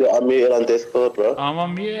Discord. Yeah, I'm muted on Discord, bro. I'm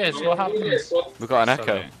on mute. What happens? We've got an echo.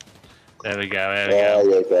 Sorry. There we go. There we There go.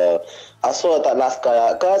 you go. I saw that last guy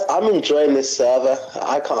out. Guys, I'm enjoying this server.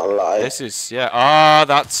 I can't lie. This is, yeah. Ah,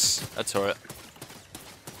 that's a turret.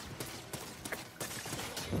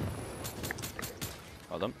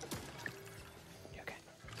 Hold on. Okay.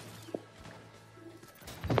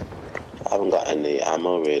 I haven't got any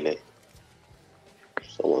ammo really.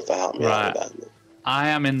 Someone wants to help me out Right. with that. I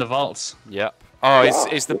am in the vault. Yep. Oh, Yeah.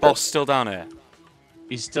 is the boss still down here?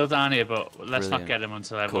 He's still down here, but let's not Brilliant. get him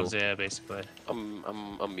until everyone's here, basically.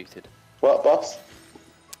 I'm muted. What, boss?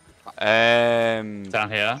 Down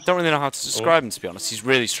Down here. Don't really know how to describe him, to be honest. He's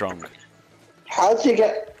really strong. How did you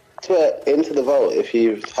get into the vault if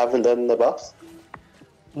you haven't done the boss?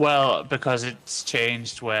 Well, because it's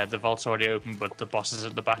changed where the vault's already open, but the boss is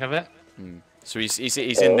at the back of it. So he's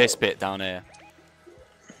in this bit down here.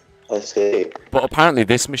 I see. But apparently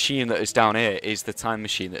this machine that is down here is the time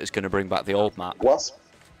machine that is going to bring back the old map. What's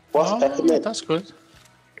peppermint? That's good.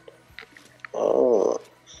 Oh.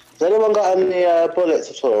 Has anyone got any bullets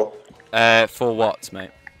at all? For what,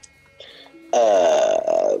 mate?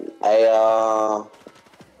 AR,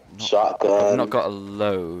 shotgun. I've not got a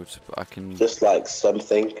load, but I can... Just like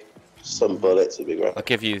something. Some bullets would be great. I'll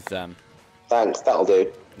give you them. Thanks, that'll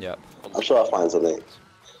do. Yep. I'm sure I'll find something.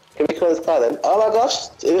 Can we kill this guy then? Oh my gosh,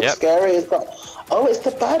 it looks Yep. scary. It's got... Oh, it's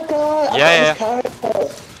the bad guy. I Yeah, got his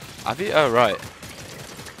character. Have you? Oh, right.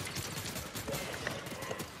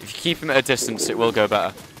 If you keep him at a distance, it will go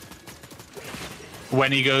better.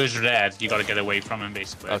 When he goes red, you got to get away from him,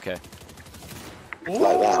 basically. Okay.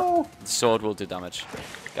 Like that. The sword will do damage.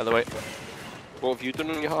 Get out of the way. What have you done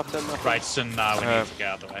on your half-term, Matty? Right, so now we need to get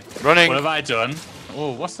out of the way. Running. What have I done?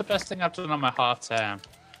 Oh, what's the best thing I've done on my half term?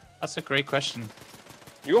 That's a great question.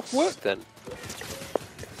 You off work then?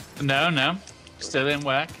 No, still in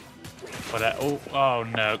work. But oh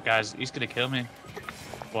no, guys, he's gonna kill me.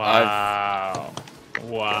 Wow,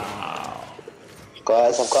 wow.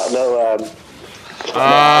 Guys, I've got no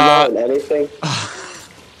anything.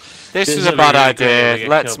 This This is is a a bad really good way to idea. get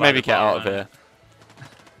Let's killed by maybe the get out of bomber. here.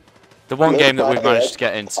 The one Looks game that like we've managed it. to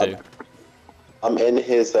get into. I'm in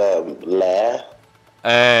his lair.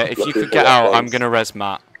 If you Looking could for get out, I'm weapons. gonna res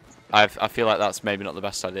Matt. I feel like that's maybe not the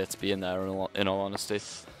best idea to be in there. In all honesty,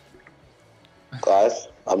 Guys,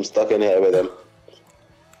 I'm stuck in here with him.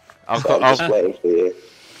 I'll, So I'm just waiting for you.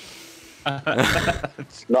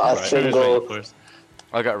 Not a single,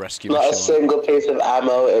 I'll get a rescue not a mission. single piece of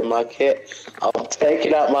ammo in my kit. I'm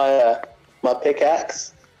taking out my my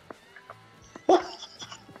pickaxe.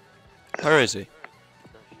 Where is he?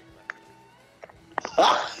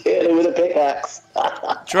 Hit him with a pickaxe.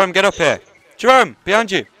 Jerome, get up here. Jerome,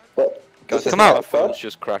 behind you. But Guys, this come is out. My not fun. phone's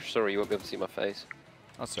just crashed. Sorry, you won't be able to see my face.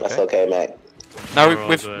 That's That's okay. okay, mate. No, We're all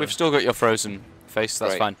we've good. we've still got your frozen face.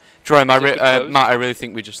 That's Right. fine. Jerome, So we close? Matt, I really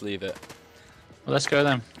think we just leave it. Well, let's go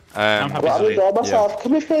then. I'm happy Well, to I'm leave. enjoying myself.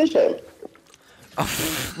 Can we finish him?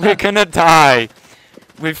 We're gonna die.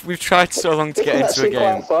 We've tried so long to This get is into a actually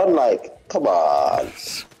game. quite fun. Like, come on.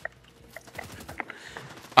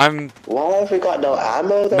 Why have we got no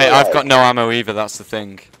ammo? Though? Mate, I've Like, got no ammo either. That's the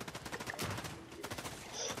thing.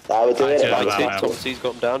 Nah, we're doing I it. do have Man. ammo. Come Topsy's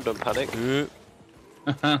got him down, don't panic.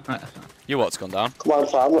 Your what's gone down? on,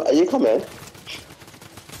 fam. Are you coming?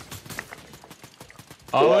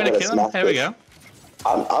 Oh, we're gonna let's kill him. smash Here we this.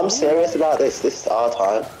 go. I'm serious about this. This is our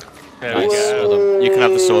time. Here we Nice. go. Well done. You can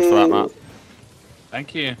have the sword for that, Matt.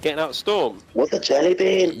 Thank you. Getting out Storm. What's a jelly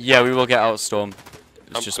bean? Yeah, we will get out of Storm.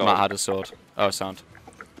 It's I'm just gone. Matt had a sword. Oh, sound.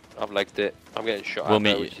 I've legged it. I'm getting shot We'll at meet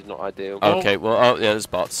there, you. which is not ideal. Okay, well, oh, yeah, there's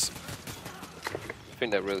bots. I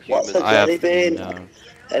think they're real What's humans. a I have jelly bean? no.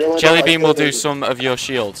 Anyone Jelly know what bean a will jelly do some of your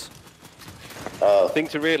shield. Oh, The thing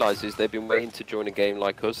to realise is they've been waiting to join a game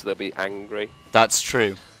like us, so they'll be angry. That's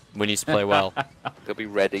true. We need to play well. They'll be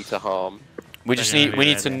ready to harm. We just They're need gonna we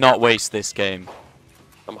be need to ready. not waste this game.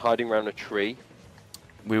 I'm hiding around a tree.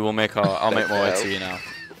 We will make our. I'll make my way to you now.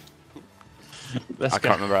 Let's I go.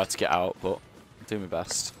 can't remember how to get out, but I'll do my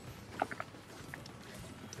best.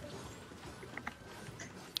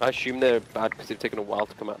 I assume they're bad because they've taken a while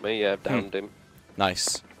to come at me. Yeah, I've downed him.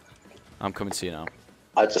 Nice. I'm coming to you now.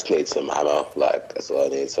 I just need some ammo. Like that's all I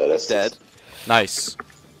need. So that's Dead. Nice.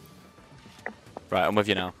 Right, I'm with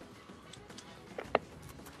you now.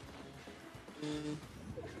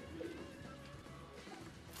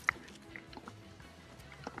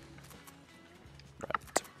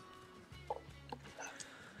 Right.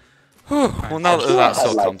 Whew, well, now that that's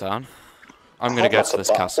all calmed down, I'm gonna go to this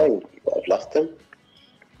castle. I've lost him.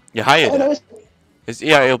 You hired Oh, no, him?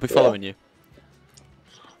 Yeah, he'll be Yeah. following you.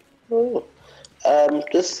 Oh.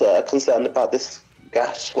 Just concerned about this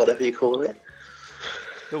gash, whatever you call it.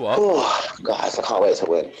 The what? Oh, guys, I can't wait to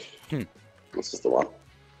win. Hmm. This is the one.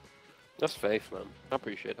 That's faith, man. I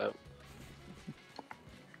appreciate that.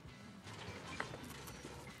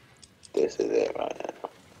 This is it right now.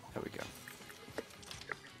 There we go.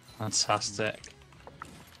 Fantastic.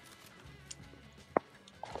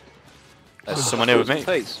 There's someone here with me.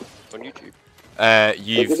 Face on YouTube.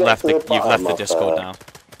 You've get left to the the you've left bottom the of, Discord now.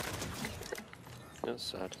 That's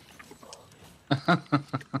sad.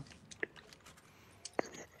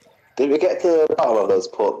 Did we get to the bottom of those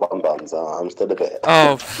pork bonbons? I'm still a bit.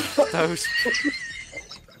 Oh, those.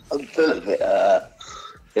 I'm still a bit.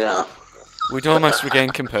 Yeah. We'd almost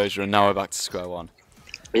regained composure, and now we're back to square one.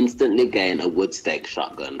 Instantly gain a wood stake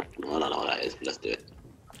shotgun. I don't know what that is. But let's do it.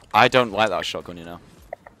 I don't like that shotgun, you know.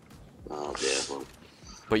 Oh dear. Well,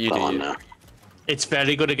 But you come do on you. now. It's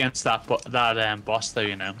very good against that boss, though.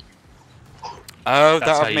 You know. Oh, That's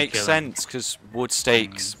how that would you make kill him. sense because wood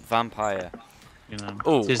stakes vampire. You know.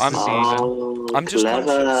 Oh, Tis I'm- the season. Oh, I'm just conscious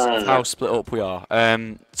clever. of how split up we are.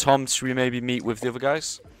 Tom, should we maybe meet with the other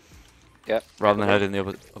guys Yep. rather than head in the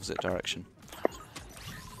opposite direction?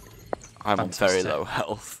 I'm on very Fantastic. low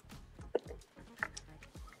health.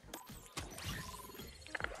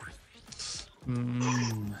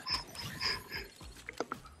 Mm.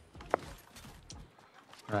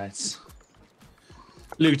 Right.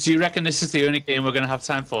 Luke, do you reckon this is the only game we're going to have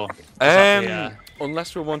time for? Is that the,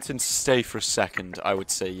 Unless we're wanting to stay for a second, I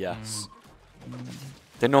would say yes.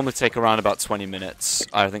 They normally take around about 20 minutes.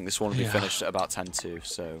 I think this one will be Yeah. finished at about 10 to,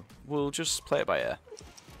 so we'll just play it by ear.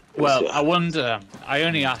 Well, I wonder. I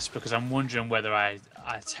only asked because I'm wondering whether I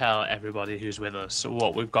tell everybody who's with us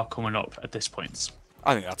what we've got coming up at this point,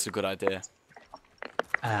 I think that's a good idea.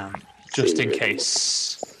 just in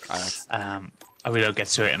case we don't get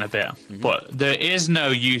to it in a bit. But there is no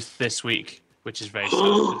youth this week, which is very sad.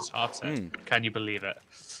 It's hard to. Can you believe it?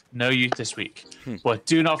 No youth this week. But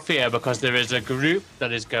do not fear, because there is a group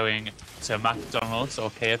that is going to McDonald's or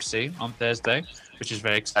KFC on Thursday, which is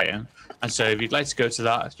very exciting. And so if you'd like to go to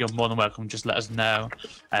that, you're more than welcome. Just let us know.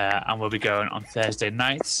 And we'll be going on Thursday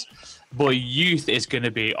nights. But youth is going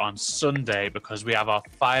to be on Sunday because we have our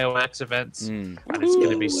fireworks events. And it's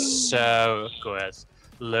going to be so good.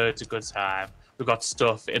 Loads of good time. We've got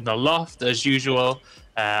stuff in the loft as usual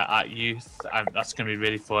at youth, and that's going to be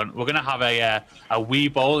really fun. We're going to have a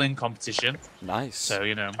Wii bowling competition. Nice. So,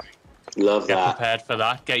 you know, Love get that. prepared for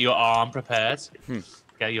that. Get your arm prepared.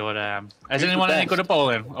 Get your. Is anyone any good at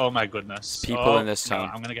bowling? Oh my goodness. People in this no, town.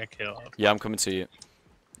 I'm going to get killed. Yeah, I'm coming to you.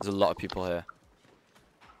 There's a lot of people here.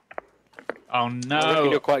 Oh I reckon no.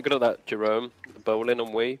 you're quite good at that, Jerome. Bowling on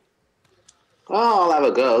Wii. Oh, I'll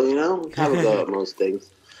have a go. You know, have a go at most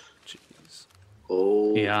things. Jeez.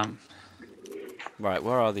 Oh. Yeah. Right,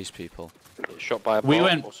 where are these people? Shot by a We bomb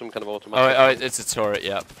went- or some kind of Oh, automatic. it's a turret,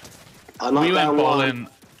 yep. I knocked We went down one. bowling.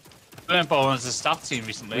 We went bowling as a staff team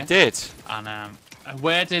recently. We did. And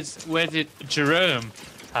where did Jerome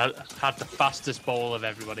had the fastest bowl of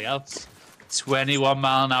everybody else? 21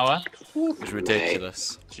 mile an hour. It was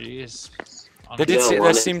ridiculous. Jeez. They did You don't see, there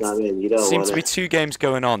want it, seemed, Simon, you don't seemed want to be it. 2 games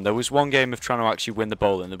going on. There was one game of trying to actually win the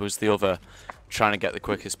bowl, and there was the other trying to get the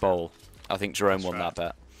quickest bowl. I think Jerome won right.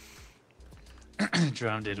 that bet.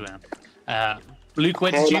 Jerome did win. Luke,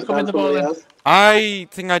 where Hey, did you knock come in down the somebody bowling? else. I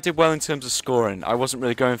think I did well in terms of scoring. I wasn't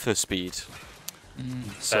really going for the speed.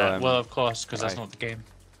 So, well, of course, because that's aye. not the game.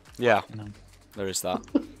 Yeah, You know. there is that.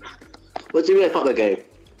 What do you mean it's not the game?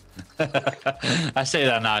 I say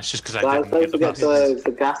that now. It's just because I Guys, didn't don't get the forget passes.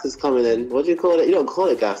 the gas is coming in. What do you call it? You don't call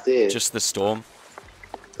it gas, do you? Just the storm.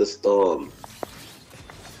 the storm.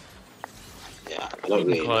 Yeah, I don't You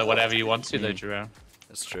really can call know. it whatever you want to, though, Jerome.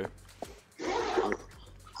 That's true.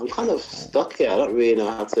 I'm kind of stuck here. I don't really know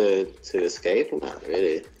how to escape from that,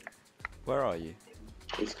 really. Where are you?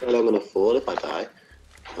 I'm scared I'm going to fall if I die.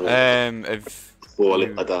 Fall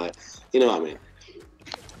if I die. You know what I mean?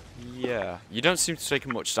 Yeah. You don't seem to take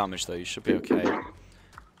much damage, though. You should be okay.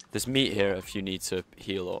 There's meat here if you need to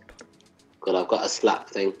heal up. God, I've got a slap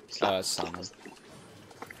thing. Salmon.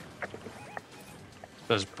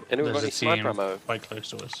 There's Anyone got a any sniper team ammo? quite close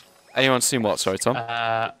to us. Anyone seen what? Sorry, Tom?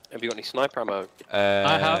 Have you got any sniper ammo?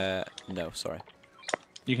 I have. No, sorry.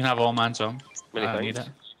 You can have all mine, Tom. Many I don't need thanks.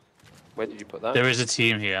 it. Where did you put that? There is a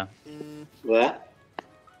team here. Where?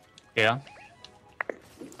 Yeah.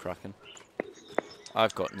 Cracking.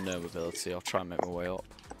 I've got no ability. I'll try and make my way up.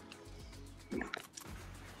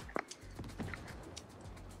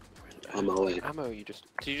 On my way. Ammo, did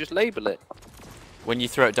you just label it? When you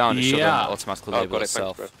throw it down, it should Yeah. automatically Oh, label got it,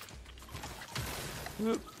 thanks, itself.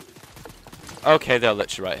 Okay, they're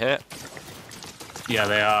literally right here. Yeah,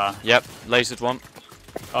 they are. Yep, lasered one.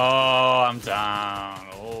 Oh, I'm down.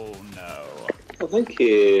 Oh, no. Oh, thank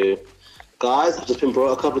you. Guys, I've just been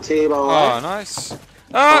brought a cup of tea by my Oh, wife. nice.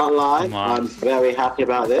 Ah! Can't lie, Come on. I'm very happy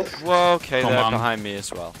about this. Well, okay, Come they're on. behind me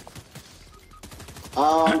as well.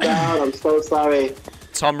 Oh, I'm down. I'm so sorry.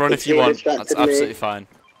 Tom, run The if you team want. distracted That's me. absolutely fine.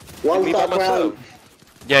 One Me by stop myself. round.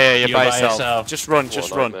 Yeah, you're You're by by yourself. yourself. Just run, What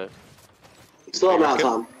just a run. nightmare. Sort them out,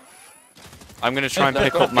 Tom. I'm gonna try and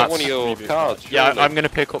pick Got up Matt's. one of your cards. Yeah, surely. I'm gonna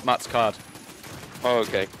pick up Matt's card Oh,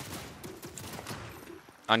 okay.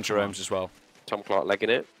 and Jerome's as well. Tom Clark legging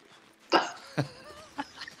it.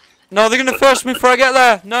 No, they're gonna first me before I get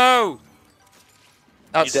there. No.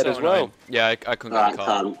 That's dead so as well? annoying. Yeah, I couldn't Alright, get a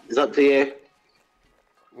card. Tom. It's up to you.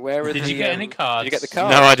 Where are Did the, you get any cards? Did you get the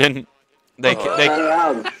card? No, I didn't. They Oh. they Turn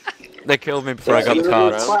around. they killed me before I got the There's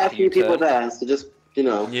cards. quite a few Can you people turn? there, so just, be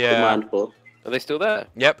Yeah. mindful. Are they still there?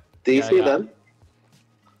 Yep, Do you Yeah, see yeah. them?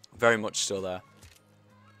 very much still there.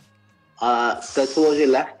 They're towards your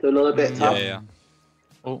left a little bit, Tom. Yeah.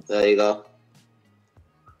 There you go.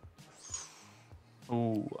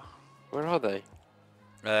 Ooh. Where are they?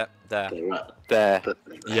 There. They're right. There.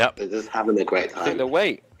 Yep. They're just having a great I think time. they'll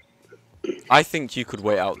wait. I think you could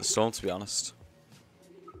wait out the storm, to be honest.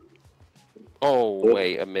 Oh,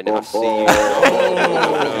 wait a minute. I see you. Oh.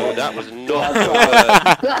 Oh, no, that was not.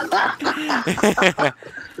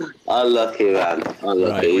 Unlucky, man.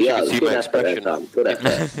 Unlucky. Right. Wish you Yeah, could see good my effort there, expression. Tom. Good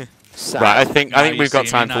effort. Sad. Right, I think Now you we've got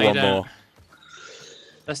see time me, for now one you more.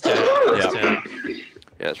 Let's do it. Let's do it.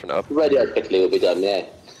 Yeah, let's run it up. Radio quickly will be done, yeah.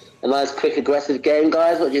 A nice, quick, aggressive game,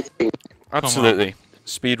 guys. What do you think? Absolutely.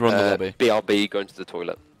 Speed run the lobby. BRB going to the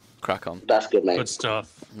toilet. Crack on. That's good, mate. Good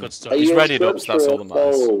stuff. Good stuff. Are He's you readied up, instructor so that's all that or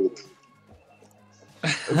matters. cold?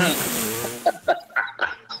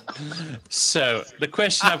 So, the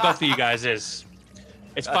question I've got for you guys is,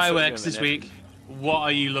 it's That's fireworks what this you're doing, week. What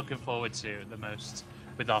are you looking forward to the most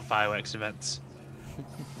with our fireworks events?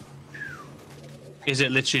 Is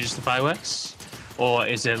it literally just the fireworks? Or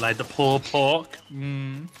is it like the pulled pork?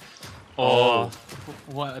 Or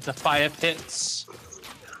what, the fire pits?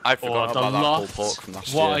 I Or forgot the about that loft? pulled pork from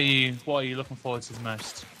last What year. are you looking forward to the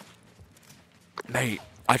most? Mate,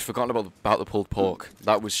 I'd forgotten about the pulled pork.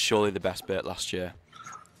 That was surely the best bit last year.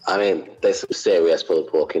 I mean, there's some serious pulled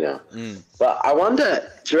pork, you know. Mm. But I wonder,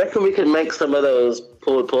 do you reckon we could make some of those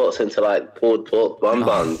pulled porks into like pulled pork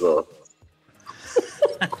bonbons or?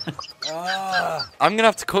 I'm gonna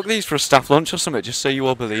have to cook these for a staff lunch or something, just so you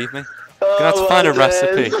all believe me. Gonna have to find a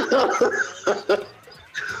recipe.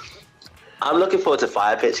 I'm looking forward to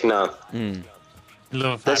fire pits, you know.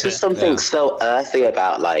 Love a fire There's just pit. something so earthy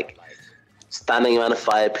about like standing around a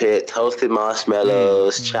fire pit, toasting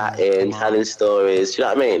marshmallows, chatting, come on. telling stories. Do you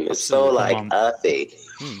know what I mean? It's so like on. earthy.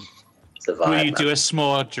 It's a vibe, Will you man. do a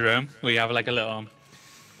s'more, Jerome? Will you have like a little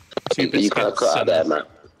two You kind of biscuits cut out and- there, man.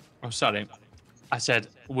 Oh, sorry. I said,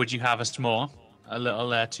 would you have a s'more? A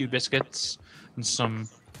little 2 biscuits and some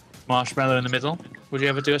marshmallow in the middle? Would you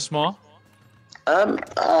ever do a s'more?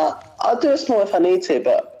 I'll do a small if I need to,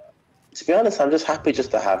 but to be honest, I'm just happy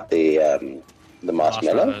just to have the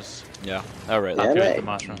marshmallow. Marshmallows. Yeah, alright. Yeah, Happy with mate. the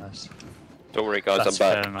marshmallows. Don't worry, guys, That's I'm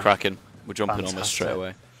fair back. enough. Cracking. We're jumping on this Fantastic. straight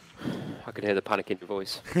away. I can hear the panic in your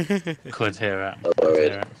voice. Could hear it. Oh, Could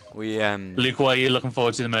worried. hear it. We Luke, what are you looking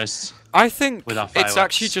forward to the most? I think With our it's fireworks.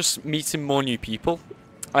 actually just meeting more new people.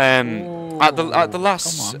 At the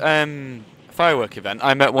last come firework event,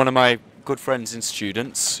 I met one of my good friends in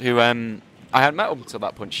students who I hadn't met up until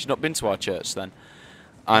that point. She's not been to our church then,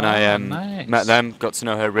 and I nice. met them, got to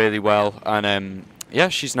know her really well, and yeah,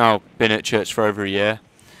 she's now been at church for over a year.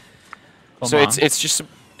 So it's just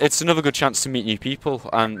it's another good chance to meet new people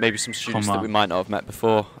and maybe some students that we might not have met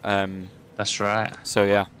before. That's right. So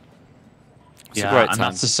yeah, it's a yeah, great and time.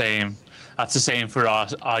 that's the same. That's the same for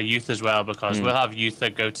our youth as well, because we'll have youth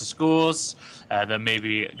that go to schools, that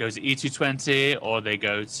maybe go to E220, or they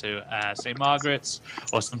go to St. Margaret's,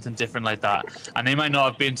 or something different like that. And they might not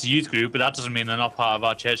have been to youth group, but that doesn't mean they're not part of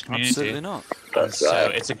our church community. Absolutely not. So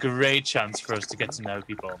it's a great chance for us to get to know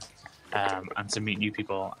people and to meet new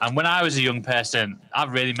people. And when I was a young person, that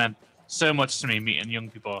really meant so much to me, meeting young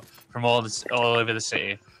people from all over the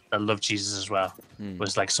city that love Jesus as well.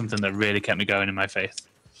 Was like something that really kept me going in my faith.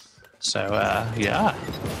 So yeah,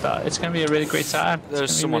 it's going to be a really great time. There's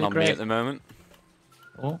someone on me at the moment.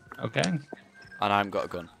 Oh, okay. And I haven't got a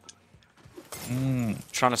gun.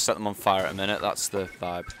 Trying to set them on fire at a minute, that's the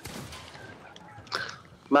vibe.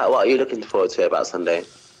 Matt, what are you looking forward to about Sunday?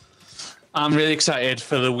 I'm really excited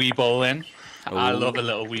for the Wii bowling. Ooh. I love a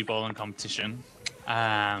little Wii bowling competition.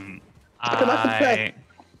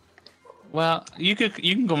 Well, you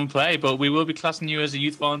can come and play, but we will be classing you as a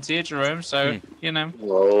youth volunteer, Jerome. So you know.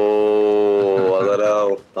 Oh, I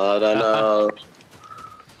don't know.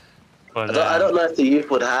 But, I don't know if the youth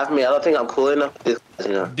would have me. I don't think I'm cool enough for this,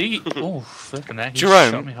 you know. Oh, flipping it.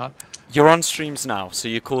 Jerome, you're on streams now, so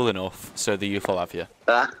you're cool enough, so the youth will have you.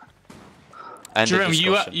 Jerome,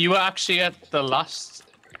 you were actually at the last.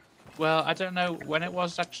 Well, I don't know when it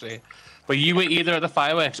was actually, but you were either at the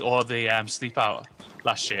fireworks or the sleep out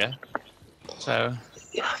last year. So.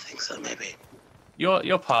 Yeah, I think so. Maybe.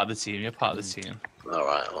 You're part of the team. You're part of the team. All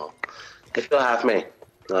right. Well, if you'll have me,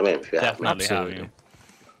 I mean, if you have me. Definitely have you.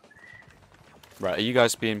 Right, are you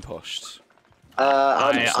guys being pushed?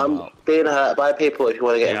 I'm being hurt by people. If you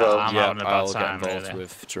want to get involved, I'll get involved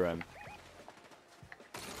with Jerome.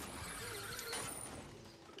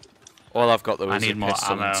 All I've got though is a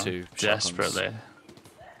pistol and 2 shotguns. Desperately.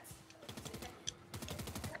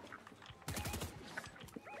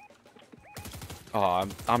 Oh,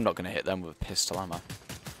 I'm not gonna hit them with a pistol, am I?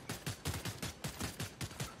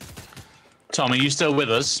 Tom, are you still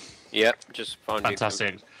with us? Yep, just found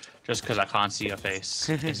fantastic. Just because I can't see your face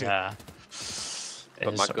is why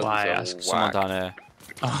I asked. Someone down here.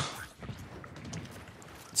 Oh.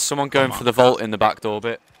 Someone going for the vault in the back door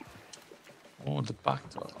bit. Oh, the back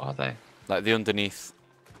door. Are they? Like the underneath.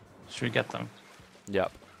 Should we get them?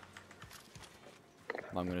 Yep.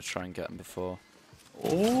 I'm gonna try and get them before.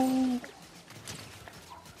 Oh.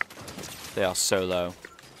 They are so low.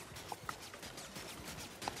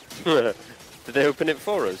 Did they open it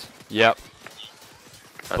for us? Yep.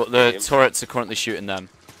 But the turrets are currently shooting them.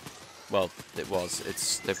 Well, it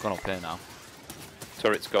was. They've gone up here now.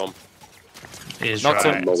 Turret's gone. Not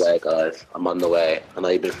I'm on the way, guys. I'm on the way. I know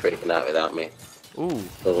you've been freaking out without me. Ooh.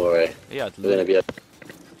 Don't worry. Yeah, we're gonna be.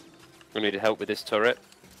 We need help with this turret.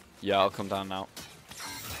 Yeah, I'll come down now.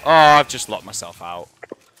 Oh, I've just locked myself out.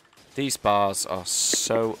 These bars are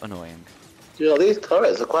so annoying. You know, these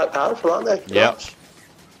turrets are quite powerful, aren't they? Yep.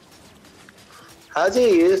 How do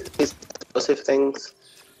you use these explosive things?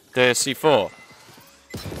 The C4?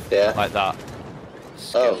 Yeah. Like that.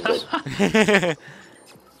 Oh, good.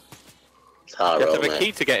 You have to have a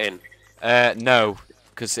key to get in? No,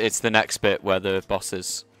 because it's the next bit where the boss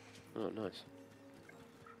is. Oh, nice.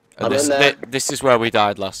 And this is where we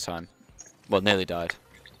died last time. Well, nearly died.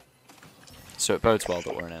 So it bodes well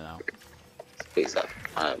that we're in it now. Peace out.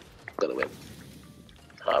 I'm gonna win.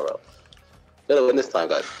 Taro. Gonna win this time,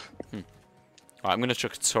 guys. Right, I'm gonna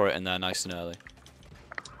chuck a turret in there nice and early.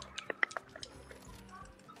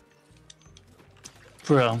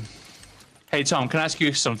 Bro. Hey Tom, can I ask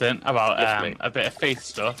you something about Yes, a bit of faith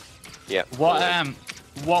stuff? Yeah.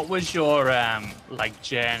 What was your like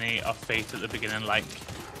journey of faith at the beginning like?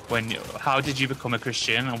 How did you become a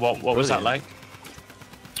Christian, and what was that like?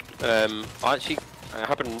 It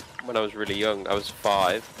happened when I was really young. I was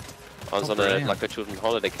 5. I was on a children's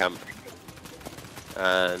holiday camp,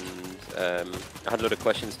 and I had a lot of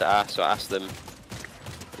questions to ask, so I asked them,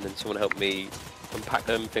 and then someone helped me unpack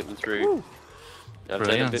them, think them through. I've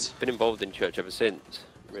been involved in church ever since,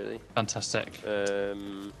 really. Fantastic.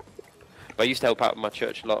 But I used to help out with my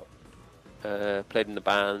church a lot. Played in the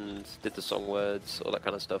band, did the song words, all that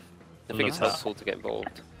kind of stuff. I think it's helpful to get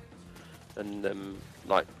involved. And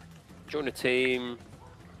like, join a team,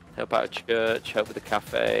 help out at church, help with the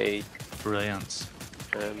cafe. Brilliant.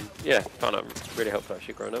 Yeah, found it really helpful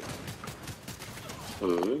actually growing up.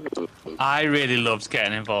 I really loved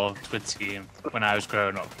getting involved with team when I was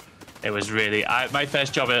growing up. It was really. My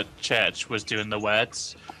first job at church was doing the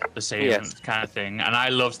words, the same kind of thing, and I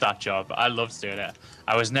loved that job. I loved doing it.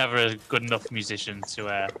 I was never a good enough musician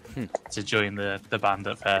to join the band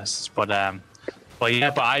at first, but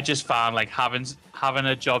I just found like having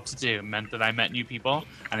a job to do meant that I met new people,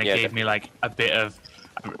 and it gave me like a bit of.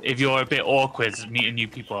 If you're a bit awkward meeting new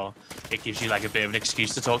people, it gives you like a bit of an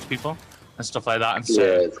excuse to talk to people and stuff like that. And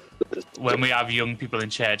so when we have young people in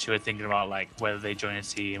church who are thinking about like whether they join a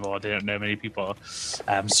team or they don't know many people,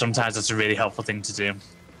 sometimes that's a really helpful thing to do,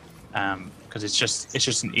 because it's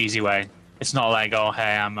just an easy way. It's not like, oh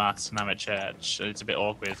hey, I'm Matt and I'm at church. It's a bit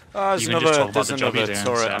awkward. There's another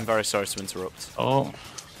turret. I'm very sorry to interrupt. Oh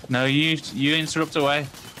no, you interrupt away.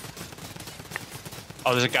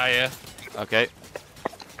 Oh, there's a guy here. Okay.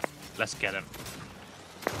 Let's get him.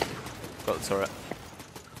 Got the turret.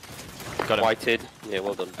 Got him. Whited. Yeah,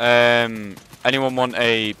 well done. Anyone want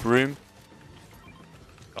a broom?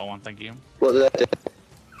 Got one, thank you. What did I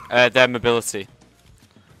do? Their mobility.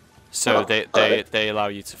 So they allow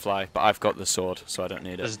you to fly, but I've got the sword, so I don't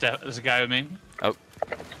need it. There's a guy with me. Oh.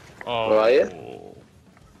 Where are you?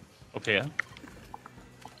 Up here.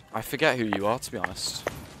 I forget who you are, to be honest.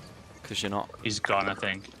 Because you're not. He's gone, I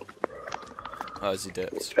think. Oh, is he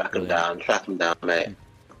dipped? Track him down, mate.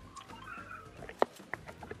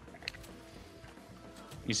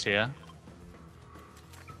 He's here.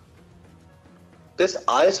 This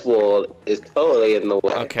ice wall is totally in the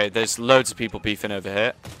way. Okay, there's loads of people beefing over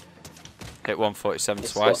here. Hit 147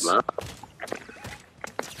 twice.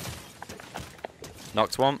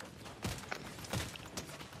 Knocked one.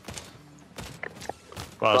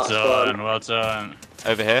 Well done, well done.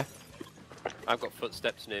 Over here. I've got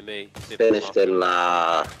footsteps near me. Finished in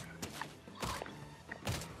la.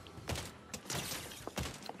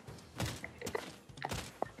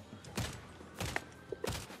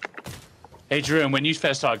 Hey Jerome, when you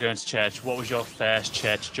first started going to church, what was your first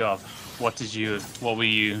church job? What were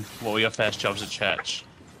your first jobs at church?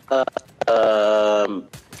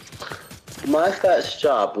 My first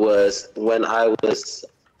job was when I was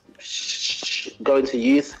going to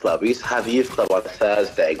youth club. We used to have youth club on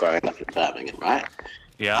Thursday growing up in Birmingham, right?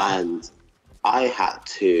 Yeah. And I had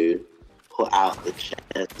to put out the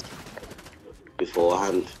chairs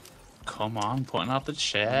beforehand. Come on, putting out the And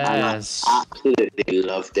chairs. I absolutely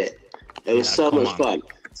loved it. It was so much fun.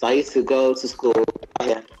 So I used to go to school.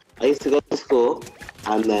 I used to go to school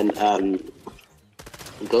and then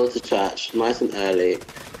go to church nice and early.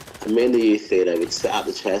 And me and the youth leader would sit out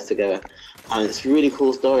the chairs together. And it's a really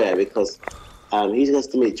cool story because he goes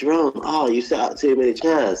to me, Jerome, oh, you set out too many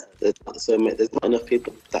chairs. There's not enough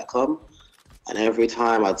people that come. And every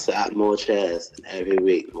time I'd set out more chairs, and every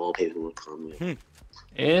week more people would come.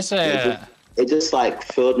 It just like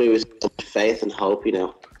filled me with so much faith and hope, you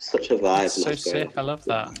know. Such a vibe. That's so sick, I love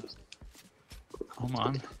that. Come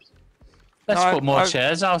on. Let's put more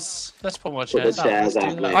chairs out. Let's put more chairs out.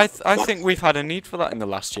 I think we've had a need for that in the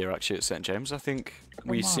last year, actually, at St. James. I think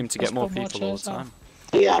we seem to get more people all the time.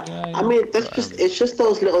 Yeah, I mean, it's just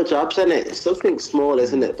those little jobs, isn't it? It's something small,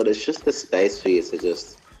 isn't it? But it's just the space for you to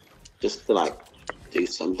just to like do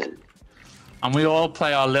something. And we all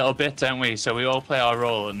play our little bit, don't we? So we all play our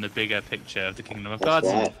role in the bigger picture of the Kingdom of God,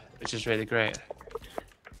 which is really great.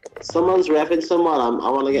 Someone's revving someone. I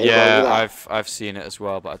want to get involved with that. I've seen it as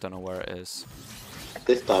well, but I don't know where it is.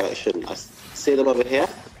 This direction. I see them over here.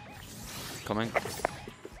 Coming.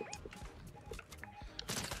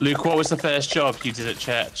 Luke, what was the first job you did at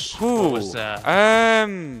church? Ooh, what was, I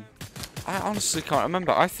honestly can't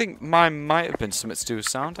remember. I think mine might have been something to do with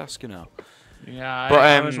sound desk, you know. Yeah, but,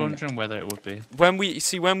 I was wondering whether it would be. When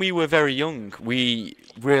we were very young, we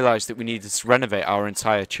realised that we needed to renovate our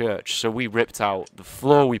entire church. So we ripped out the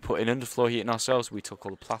floor, we put in underfloor heating ourselves, we took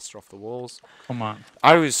all the plaster off the walls. Come on.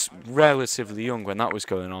 I was relatively young when that was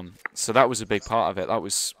going on, so that was a big part of it. That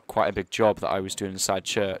was quite a big job that I was doing inside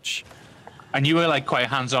church. And you were like quite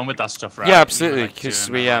hands-on with that stuff, right? Yeah, absolutely,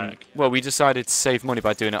 because we decided to save money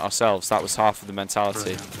by doing it ourselves. That was half of the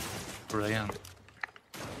mentality. Brilliant.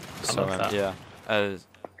 So yeah.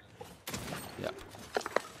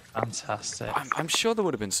 Fantastic. I'm sure there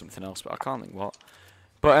would have been something else, but I can't think what.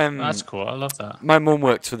 But that's cool. I love that. My mum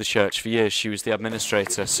worked for the church for years. She was the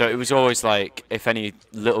administrator, so it was always like if any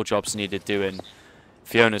little jobs needed doing,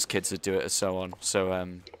 Fiona's kids would do it and so on.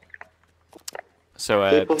 So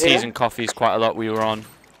teas and coffees quite a lot we were on,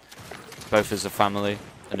 both as a family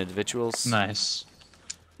and individuals. Nice.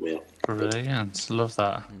 Yeah. Brilliant. Love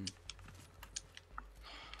that.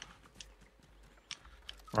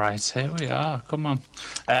 Right, here we are. Come on.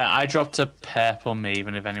 I dropped a purple me,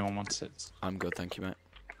 even if anyone wants it. I'm good, thank you, mate.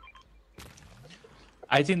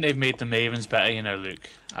 I think they've made the Mavens better, you know, Luke.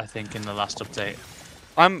 I think in the last update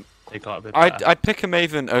they got a bit better. I'd pick a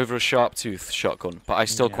Maven over a Sharp Tooth shotgun, but I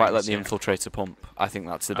still Yeah, quite like the same. Infiltrator pump. I think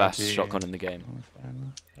that's the best shotgun in the game.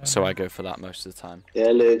 So I go for that most of the time. Yeah,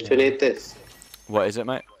 Luke, do you need this? What is it,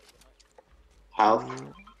 mate? Health.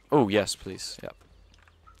 Oh, yes, please. Yep.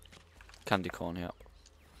 Candy corn, yep.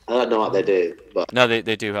 I don't know what they do, but No, they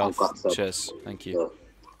do I've health. got some. Cheers. Thank you. So,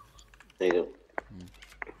 there you go.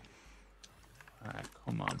 Alright,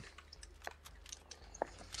 come on.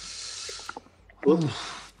 Whoops.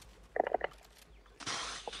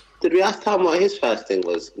 Did we ask Tom what his first thing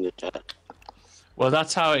was in the chat? Well,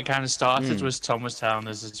 that's how it kind of started. Was Tom was telling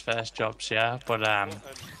us his first jobs, yeah. But And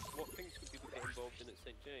what things could people get involved in at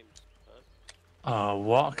St James? oh,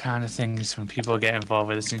 what kind of things when people get involved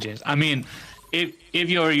with St James? I mean, if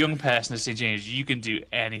you're a young person at St James, you can do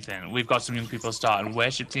anything. We've got some young people starting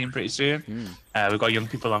worship team pretty soon. We've got young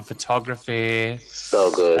people on photography.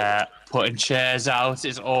 So good. Putting chairs out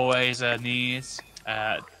is always a need.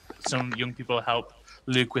 Some young people help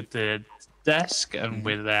Luke with the desk and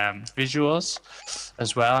with visuals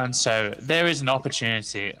as well. And so there is an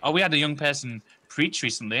opportunity. Oh, we had a young person preach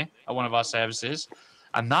recently at one of our services.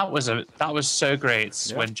 And that was so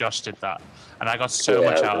great when Josh did that, and I got so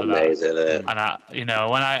much out of that. And I, you know,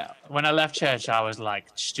 when I left church, I was like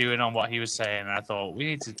stewing on what he was saying, and I thought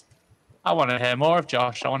I want to hear more of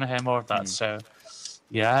Josh. I want to hear more of that. So,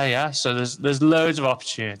 yeah. So there's loads of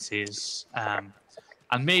opportunities, and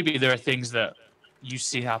maybe there are things that you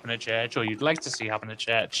see happen at church or you'd like to see happen at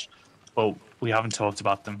church, but we haven't talked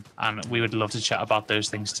about them, and we would love to chat about those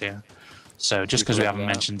things too. So just because we haven't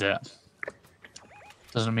mentioned it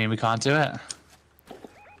doesn't mean we can't do it.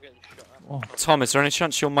 Oh. Tom, is there any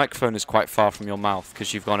chance your microphone is quite far from your mouth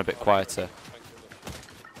because you've gone a bit quieter?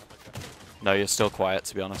 No, you're still quiet,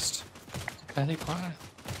 to be honest. Very quiet.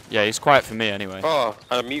 Yeah, he's quiet for me anyway. Oh,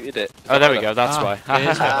 I muted it. Oh, there we go. That's why.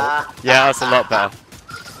 Yeah, that's a lot better.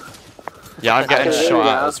 Yeah, I'm getting shot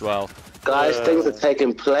at as well. Guys, things are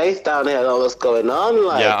taking place down here. I don't know what's going on.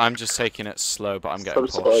 Like, yeah, I'm just taking it slow, but I'm getting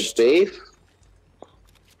some pushed. sort of beef.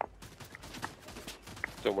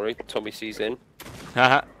 Don't worry, Tommy sees in.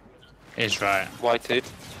 Haha. He's right. Whited.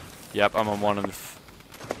 Yep, I'm on one of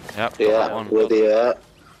the... Yep, got Yeah, that one. with the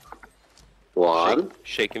one.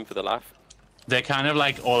 Shaking for the laugh. They're kind of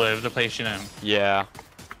like all over the place, you know. Yeah.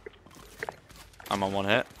 I'm on one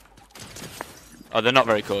hit. Oh, they're not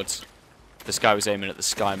very good. This guy was aiming at the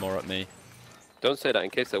sky, more at me. Don't say that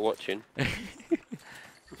in case they're watching.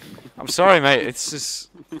 I'm sorry, mate. It's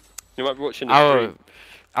just... You might be watching the stream.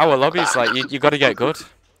 Our lobby's like, you got to get good.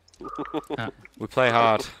 We play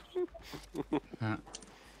hard.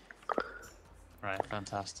 Right,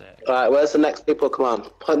 fantastic. Alright, where's the next people? Come on,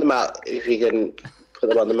 point them out if you can put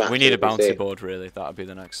them on the map. We need so a we can bounty see. board, really. That would be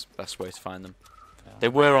the next best way to find them. They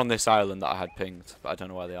were on this island that I had pinged, but I don't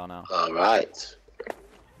know where they are now. Alright.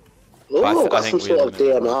 But I Ooh, got think some we sort of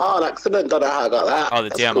eliminated DMR on accident. Don't know how I got that. Oh, the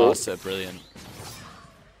That's DMRs cool. are brilliant.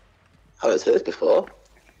 Haven't seen this before.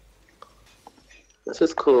 This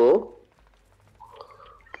is cool.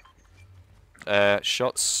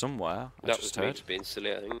 Shots somewhere. I That just was me heard. just being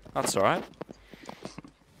silly, I think. That's alright.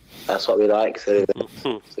 That's what we like. So it's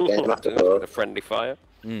a game after all. A friendly fire.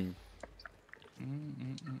 Mm.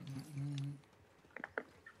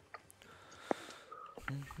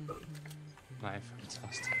 Right,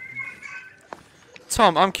 fantastic.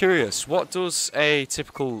 Tom, I'm curious. What does a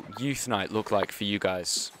typical youth night look like for you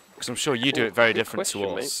guys? Because I'm sure you do it very good different question,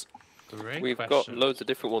 to us. Great We've got question. loads of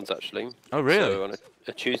different ones actually. Oh, really? So on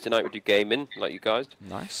a Tuesday night we do gaming, like you guys.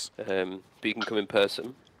 Nice. But you can come in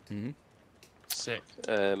person. Sick.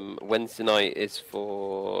 Wednesday night is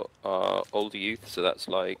for our older youth, so that's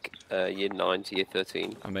like year 9 to year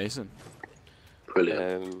 13. Amazing.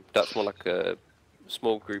 Brilliant. That's more like a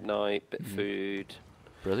small group night, bit of food,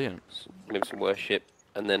 Brilliant. maybe some worship,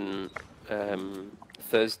 and then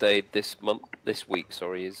Thursday this week,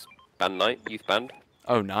 is band night, youth band.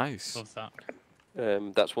 Oh, nice. Love that.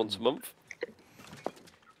 That's once a month.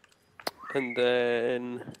 And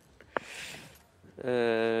then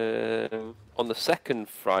on the second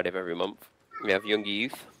Friday of every month, we have younger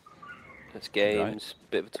youth. That's games,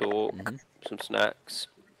 bit of a talk, some snacks.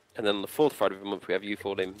 And then on the fourth Friday of every month, we have youth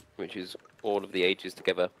all in, which is all of the ages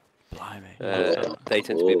together. Blimey. They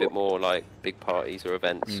tend to be a bit more like big parties or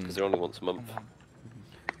events because they're only once a month.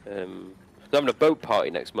 We're having a boat party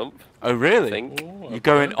next month. Oh, I really? think. Ooh, You're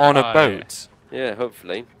going on a party. boat? Yeah,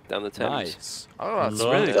 hopefully down the Thames. Nice. Oh, that's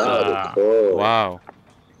Love really that. cool. That'd be cool. Wow.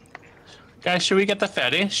 Guys, should we get the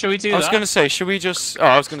ferry? Should we do I was that? going to say, should we just... Oh,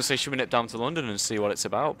 I was going to say, should we nip down to London and see what it's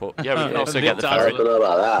about? But yeah, we can also Nip get the down I ferry. don't know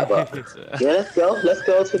about that, but yeah, let's go. Let's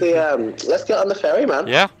go to the let's get on the ferry, man.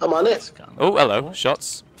 Yeah. I'm on it. Oh, hello.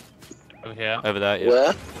 Shots. Over here. Over there, yeah.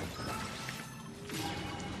 Where?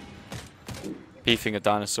 Beefing a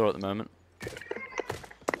dinosaur at the moment.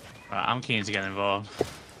 Right, I'm keen to get involved.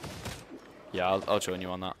 Yeah, I'll join you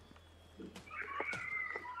on that.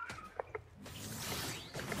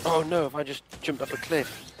 Oh no, have I just jumped off a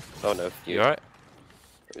cliff? Oh no, You alright?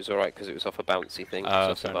 It was alright because it was off a bouncy thing, so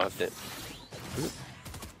I fair enough. survived it.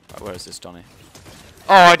 Right, where is this, Donny?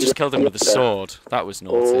 Oh, I just killed him with a sword. That was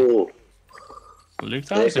naughty. Oh, Luke,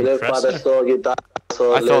 that was if you live by the impressive. sword, you die.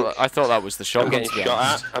 I thought that was the I'm shotgun, getting to be shot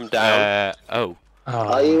honest. at. I'm down. Oh.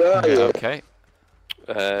 Are you? Where are you? Okay.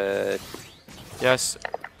 Yes.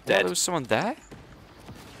 Dead. There was someone there?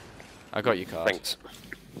 I got your card. Thanks.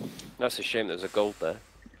 That's a shame. There's a gold there.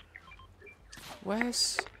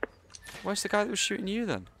 Where's the guy that was shooting you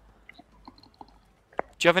then? Do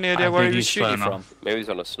you have any idea I where think he was he's shooting flown from? off. Maybe he's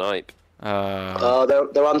on a snipe. Oh,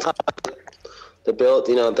 they're on top. The build,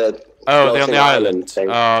 you know, the. Oh, they're on floating the island. thing.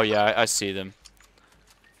 Oh, yeah, I see them.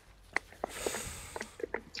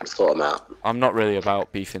 Sort them out. I'm not really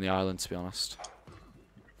about beefing the island, to be honest.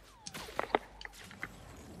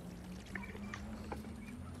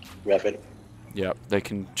 Reverend. Yeah, they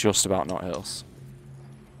can just about not hit us.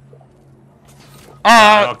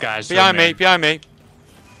 Oh, guys, behind run me, in. behind me.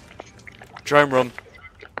 Drone run.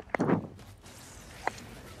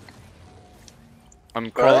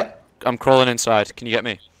 I'm crawling. Alright. I'm crawling inside. Can you get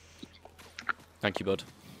me? Thank you, bud.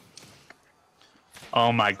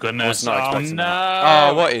 Oh my goodness. not Oh expecting no.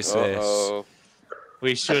 Oh, what is this? Uh-oh.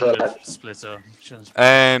 We should I feel have like- split up.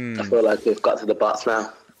 I feel like we've got to the bots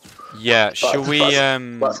now. Yeah. Should we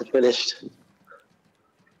Bots are finished.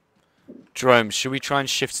 Jerome? Should we try and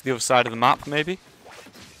shift to the other side of the map, maybe?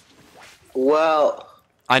 Well,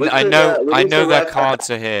 I we could, know we I need know to their work cards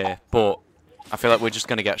are here, but I feel like we're just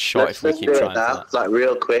gonna get shot let's if we just keep do it trying for now, that. like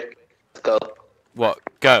real quick. Let's go. What?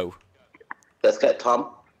 Go. Let's get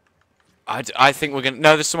Tom. I think we're gonna.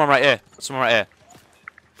 No, there's someone right here. Someone right here.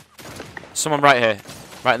 Someone right here.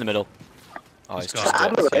 Right in the middle. Oh, he's Let's just go.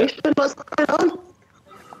 dead. Yeah. Admiration, what's going on?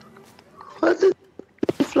 What's it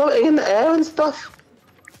floating in the air and stuff?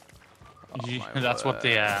 That's what the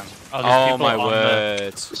there's Oh people my on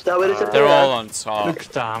word. Is that where it's They're all on top. Look,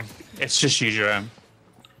 damn. It's just you, Jerome.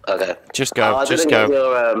 Okay. Just go. I Just didn't get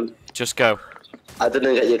go. your, Just go. I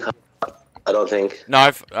didn't get your card. I don't think. No,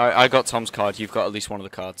 I got Tom's card. You've got at least one of the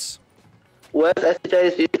cards. Where's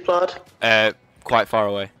StJ's view plot? Quite far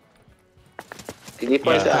away. Can you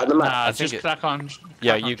point it out on the map? Nah, I think just it- crack on.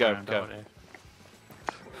 Yeah, crack on, you go, Jerome, go.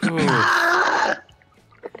 don't worry. Ah!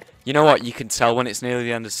 You know what? You can tell when it's nearly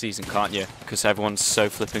the end of the season, can't you? Because everyone's so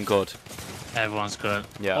flipping good. Everyone's good.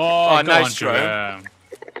 Yeah. Oh, Oh, go nice on, Jerome.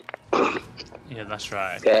 Jerome. Yeah, that's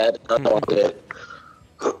right. Scared. I don't want to do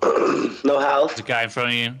it. No There's health. a guy in front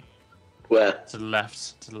of you. Where? To the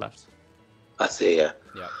left. To the left. I see ya.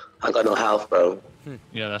 Yeah. I got no health, bro.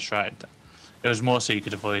 Yeah, that's right. It was more so you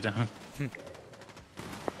could avoid him.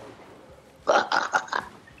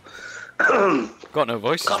 Got no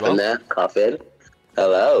voice as Cough in well. there. Cough in.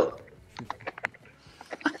 Hello.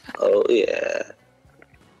 Oh yeah.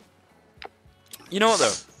 You know what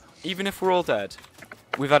though? Even if we're all dead,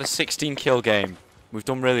 we've had a 16 kill game. We've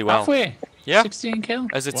done really well. Have we? Yeah. 16 kill?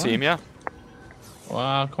 As a Wow. team, yeah.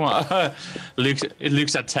 Wow, come on.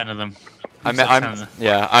 Luke's at 10 of them. I Luke's mean, at 10 of them.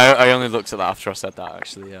 yeah. I only looked at that after I said that.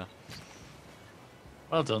 Actually, yeah.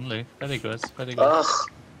 Well done, Luke. Very good. Very good. Ugh.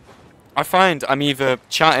 I find I'm either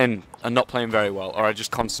chatting and not playing very well, or I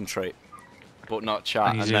just concentrate, but not chat,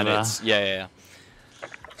 And you and do then that. it's yeah.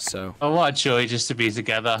 So Oh, what a joy just to be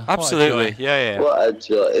together. What a absolutely, joy. yeah. What a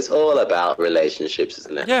joy. It's all about relationships,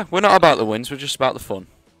 isn't it? Yeah, we're not about the wins. We're just about the fun.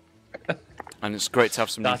 And it's great to have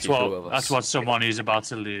some new That's people what. with That's us. what someone who's about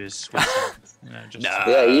to lose. would say. You know, just,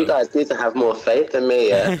 Yeah, you guys need to have more faith in me,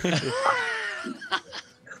 yeah.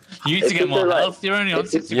 You need to If get you more do, like- health. You're only on If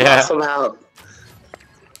you 60. Yeah. somehow.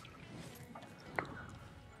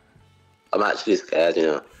 I'm actually scared, you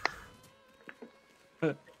know.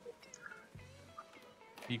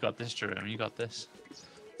 You got this, Jerome. You got this.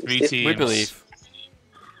 3 We teams. We believe.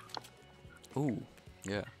 Ooh,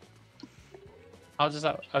 yeah. How does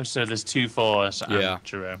that? Oh, so there's 2 4s and Yeah.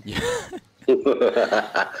 Jerome. Yeah.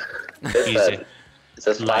 Easy. It's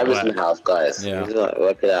just 5 in the house, guys. Yeah. Just like,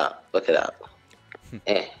 work it out. Work it out.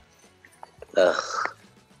 Ugh.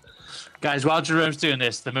 Guys, while Jerome's doing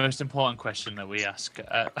this, the most important question that we ask,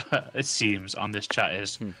 it seems, on this chat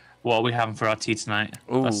is, what are we having for our tea tonight?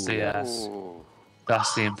 Ooh.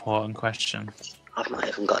 That's the important question. I've not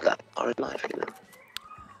even got that orange knife, you know.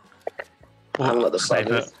 I Well, haven't got the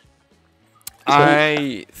sniper. fries.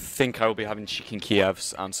 I think I will be having chicken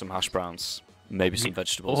Kievs and some hash browns, maybe some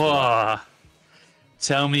vegetables. with that. Whoa.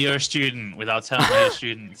 Tell me you're a student without telling me you're a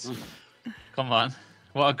student. Come on.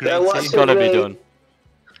 What a great Yeah, team. what's It's gotta be done.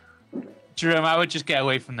 Jerome, I would just get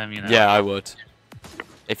away from them, you know. Yeah, I would.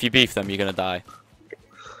 If you beef them, you're gonna die.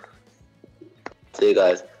 See you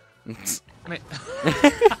guys. Mate,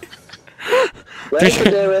 Where's the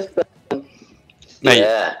nearest? Mate,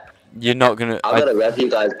 Yeah, you're not gonna. I'm gonna rev you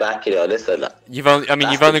guys back. You know, listen. You've only. I mean,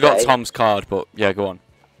 That's you've only got okay. Tom's card, but yeah, go on.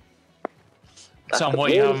 Tom,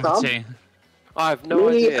 what are you having for Tom? tea? I have no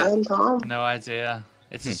Me idea. and Tom. No idea.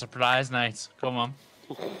 It's a surprise night. Come on.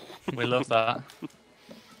 We love that.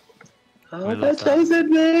 Oh, We they're love that. chasing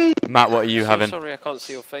me. Matt, what are you So having? sorry, I can't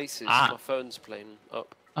see your faces. Ah. My phone's playing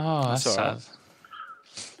up. Oh, that's That's sad. alright.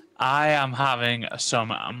 I am having some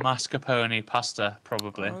mascarpone pasta,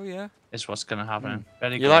 probably. Oh yeah. Is what's going to happen.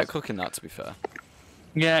 Very You good. like cooking that, to be fair.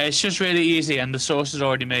 Yeah, it's just really easy, and the sauce is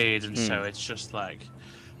already made, and so it's just like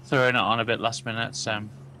throwing it on a bit last minute. So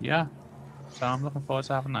yeah, so I'm looking forward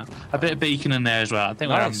to having that. A bit of bacon in there as well. I think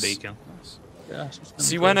we're having Nice. bacon. Yeah, so it's gonna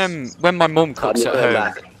See, be when good. my mum cooks I'm at going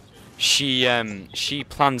home, back. she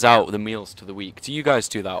plans out the meals to the week. Do you guys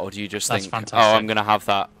do that, or do you just That's think, oh, fantastic. I'm gonna have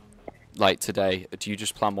that like today? Do you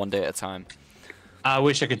just plan one day at a time? I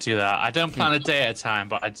wish I could do that. I don't plan a day at a time,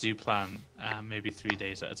 but I do plan maybe 3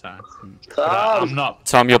 days at a time. But I'm Tom. not.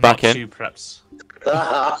 Tom, you're I'm not back in. Too preps.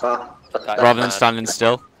 That is Rather than mad. standing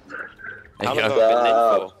still. There How you long go. have I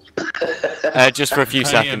been in for? Just for a few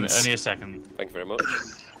Only seconds. a second. Thank you very much.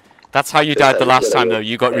 That's how you died the last time, though.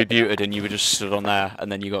 You got rebooted and you were just stood on there,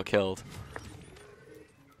 and then you got killed.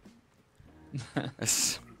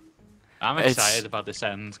 It's- I'm It's- excited about this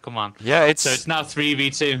end. Come on. yeah, it's So it's now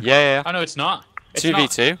 3v2. yeah. Oh no, it's not. It's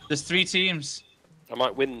 2v2. not. There's 3 teams. I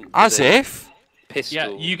might win. As the if Pistol. Yeah,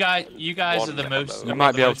 you guys one are the combo. most. you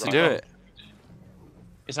might be able to do people. it.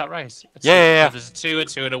 Is that right? Yeah. So there's a 2, a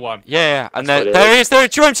 2, and a 1. Yeah, and That's what there it he is. There,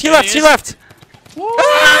 Jerome, to your There left, he to your is. left.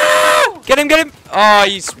 Ah! Get him! Oh,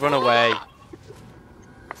 he's run away.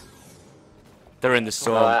 They're in the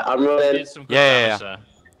storm. Alright, I'm running. Did some good Yeah. damage there.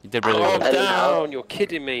 You did really Oh, I'm well. down. You're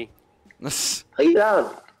kidding me. Are you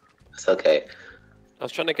down? It's okay. I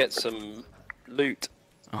was trying to get some loot.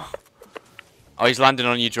 Oh, he's landing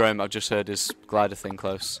on you, Jerome. I've just heard his glider thing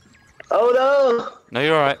close. Oh no! No,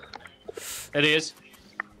 you're alright. There he is.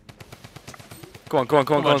 Go on. Come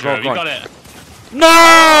on, Jerome, you got it. No!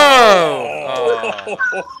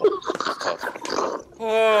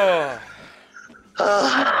 Oh.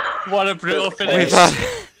 What a brutal We've finish. had.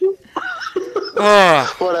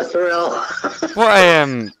 Oh, What a thrill!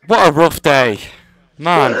 what a rough day,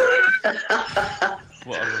 man.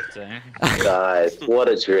 What a rough day. Guys, what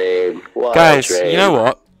a dream! What Guys, a dream! you know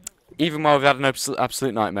what? Even while we've had an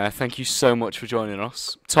absolute nightmare, thank you so much for joining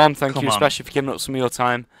us. Tom, thank Come you on. especially for giving up some of your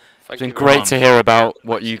time. Thank It's been you great on. to hear about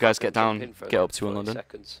what you guys get Jump down, in for get up to in 40 London.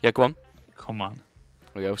 Seconds. Yeah, go on. Come on.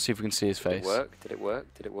 There we go. See if we can see his Did face. it work? Did it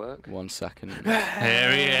work? Did it work? 1 second.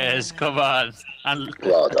 Here he is. Come on. And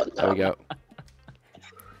Well done, There we Tom. go.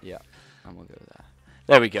 Yeah, and we'll go there.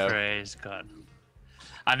 There we go. praise God.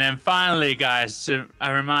 And then finally, guys,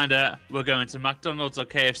 a reminder: we're going to McDonald's or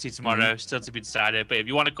KFC tomorrow. Still to be decided. But if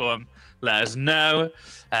you want to come, let us know.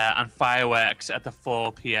 And fireworks at the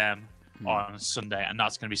 4 p.m. on Sunday, and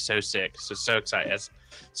that's going to be so sick. So excited.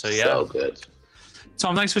 So yeah, So good.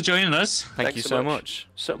 Tom, thanks for joining us. Thank Thanks you so so much.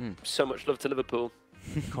 much. So much love to Liverpool.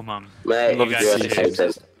 Come on, Mate, Love to you're see you.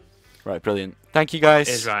 amazing. Right, brilliant. Thank you guys.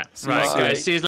 is right. See you Right, soon. guys. See you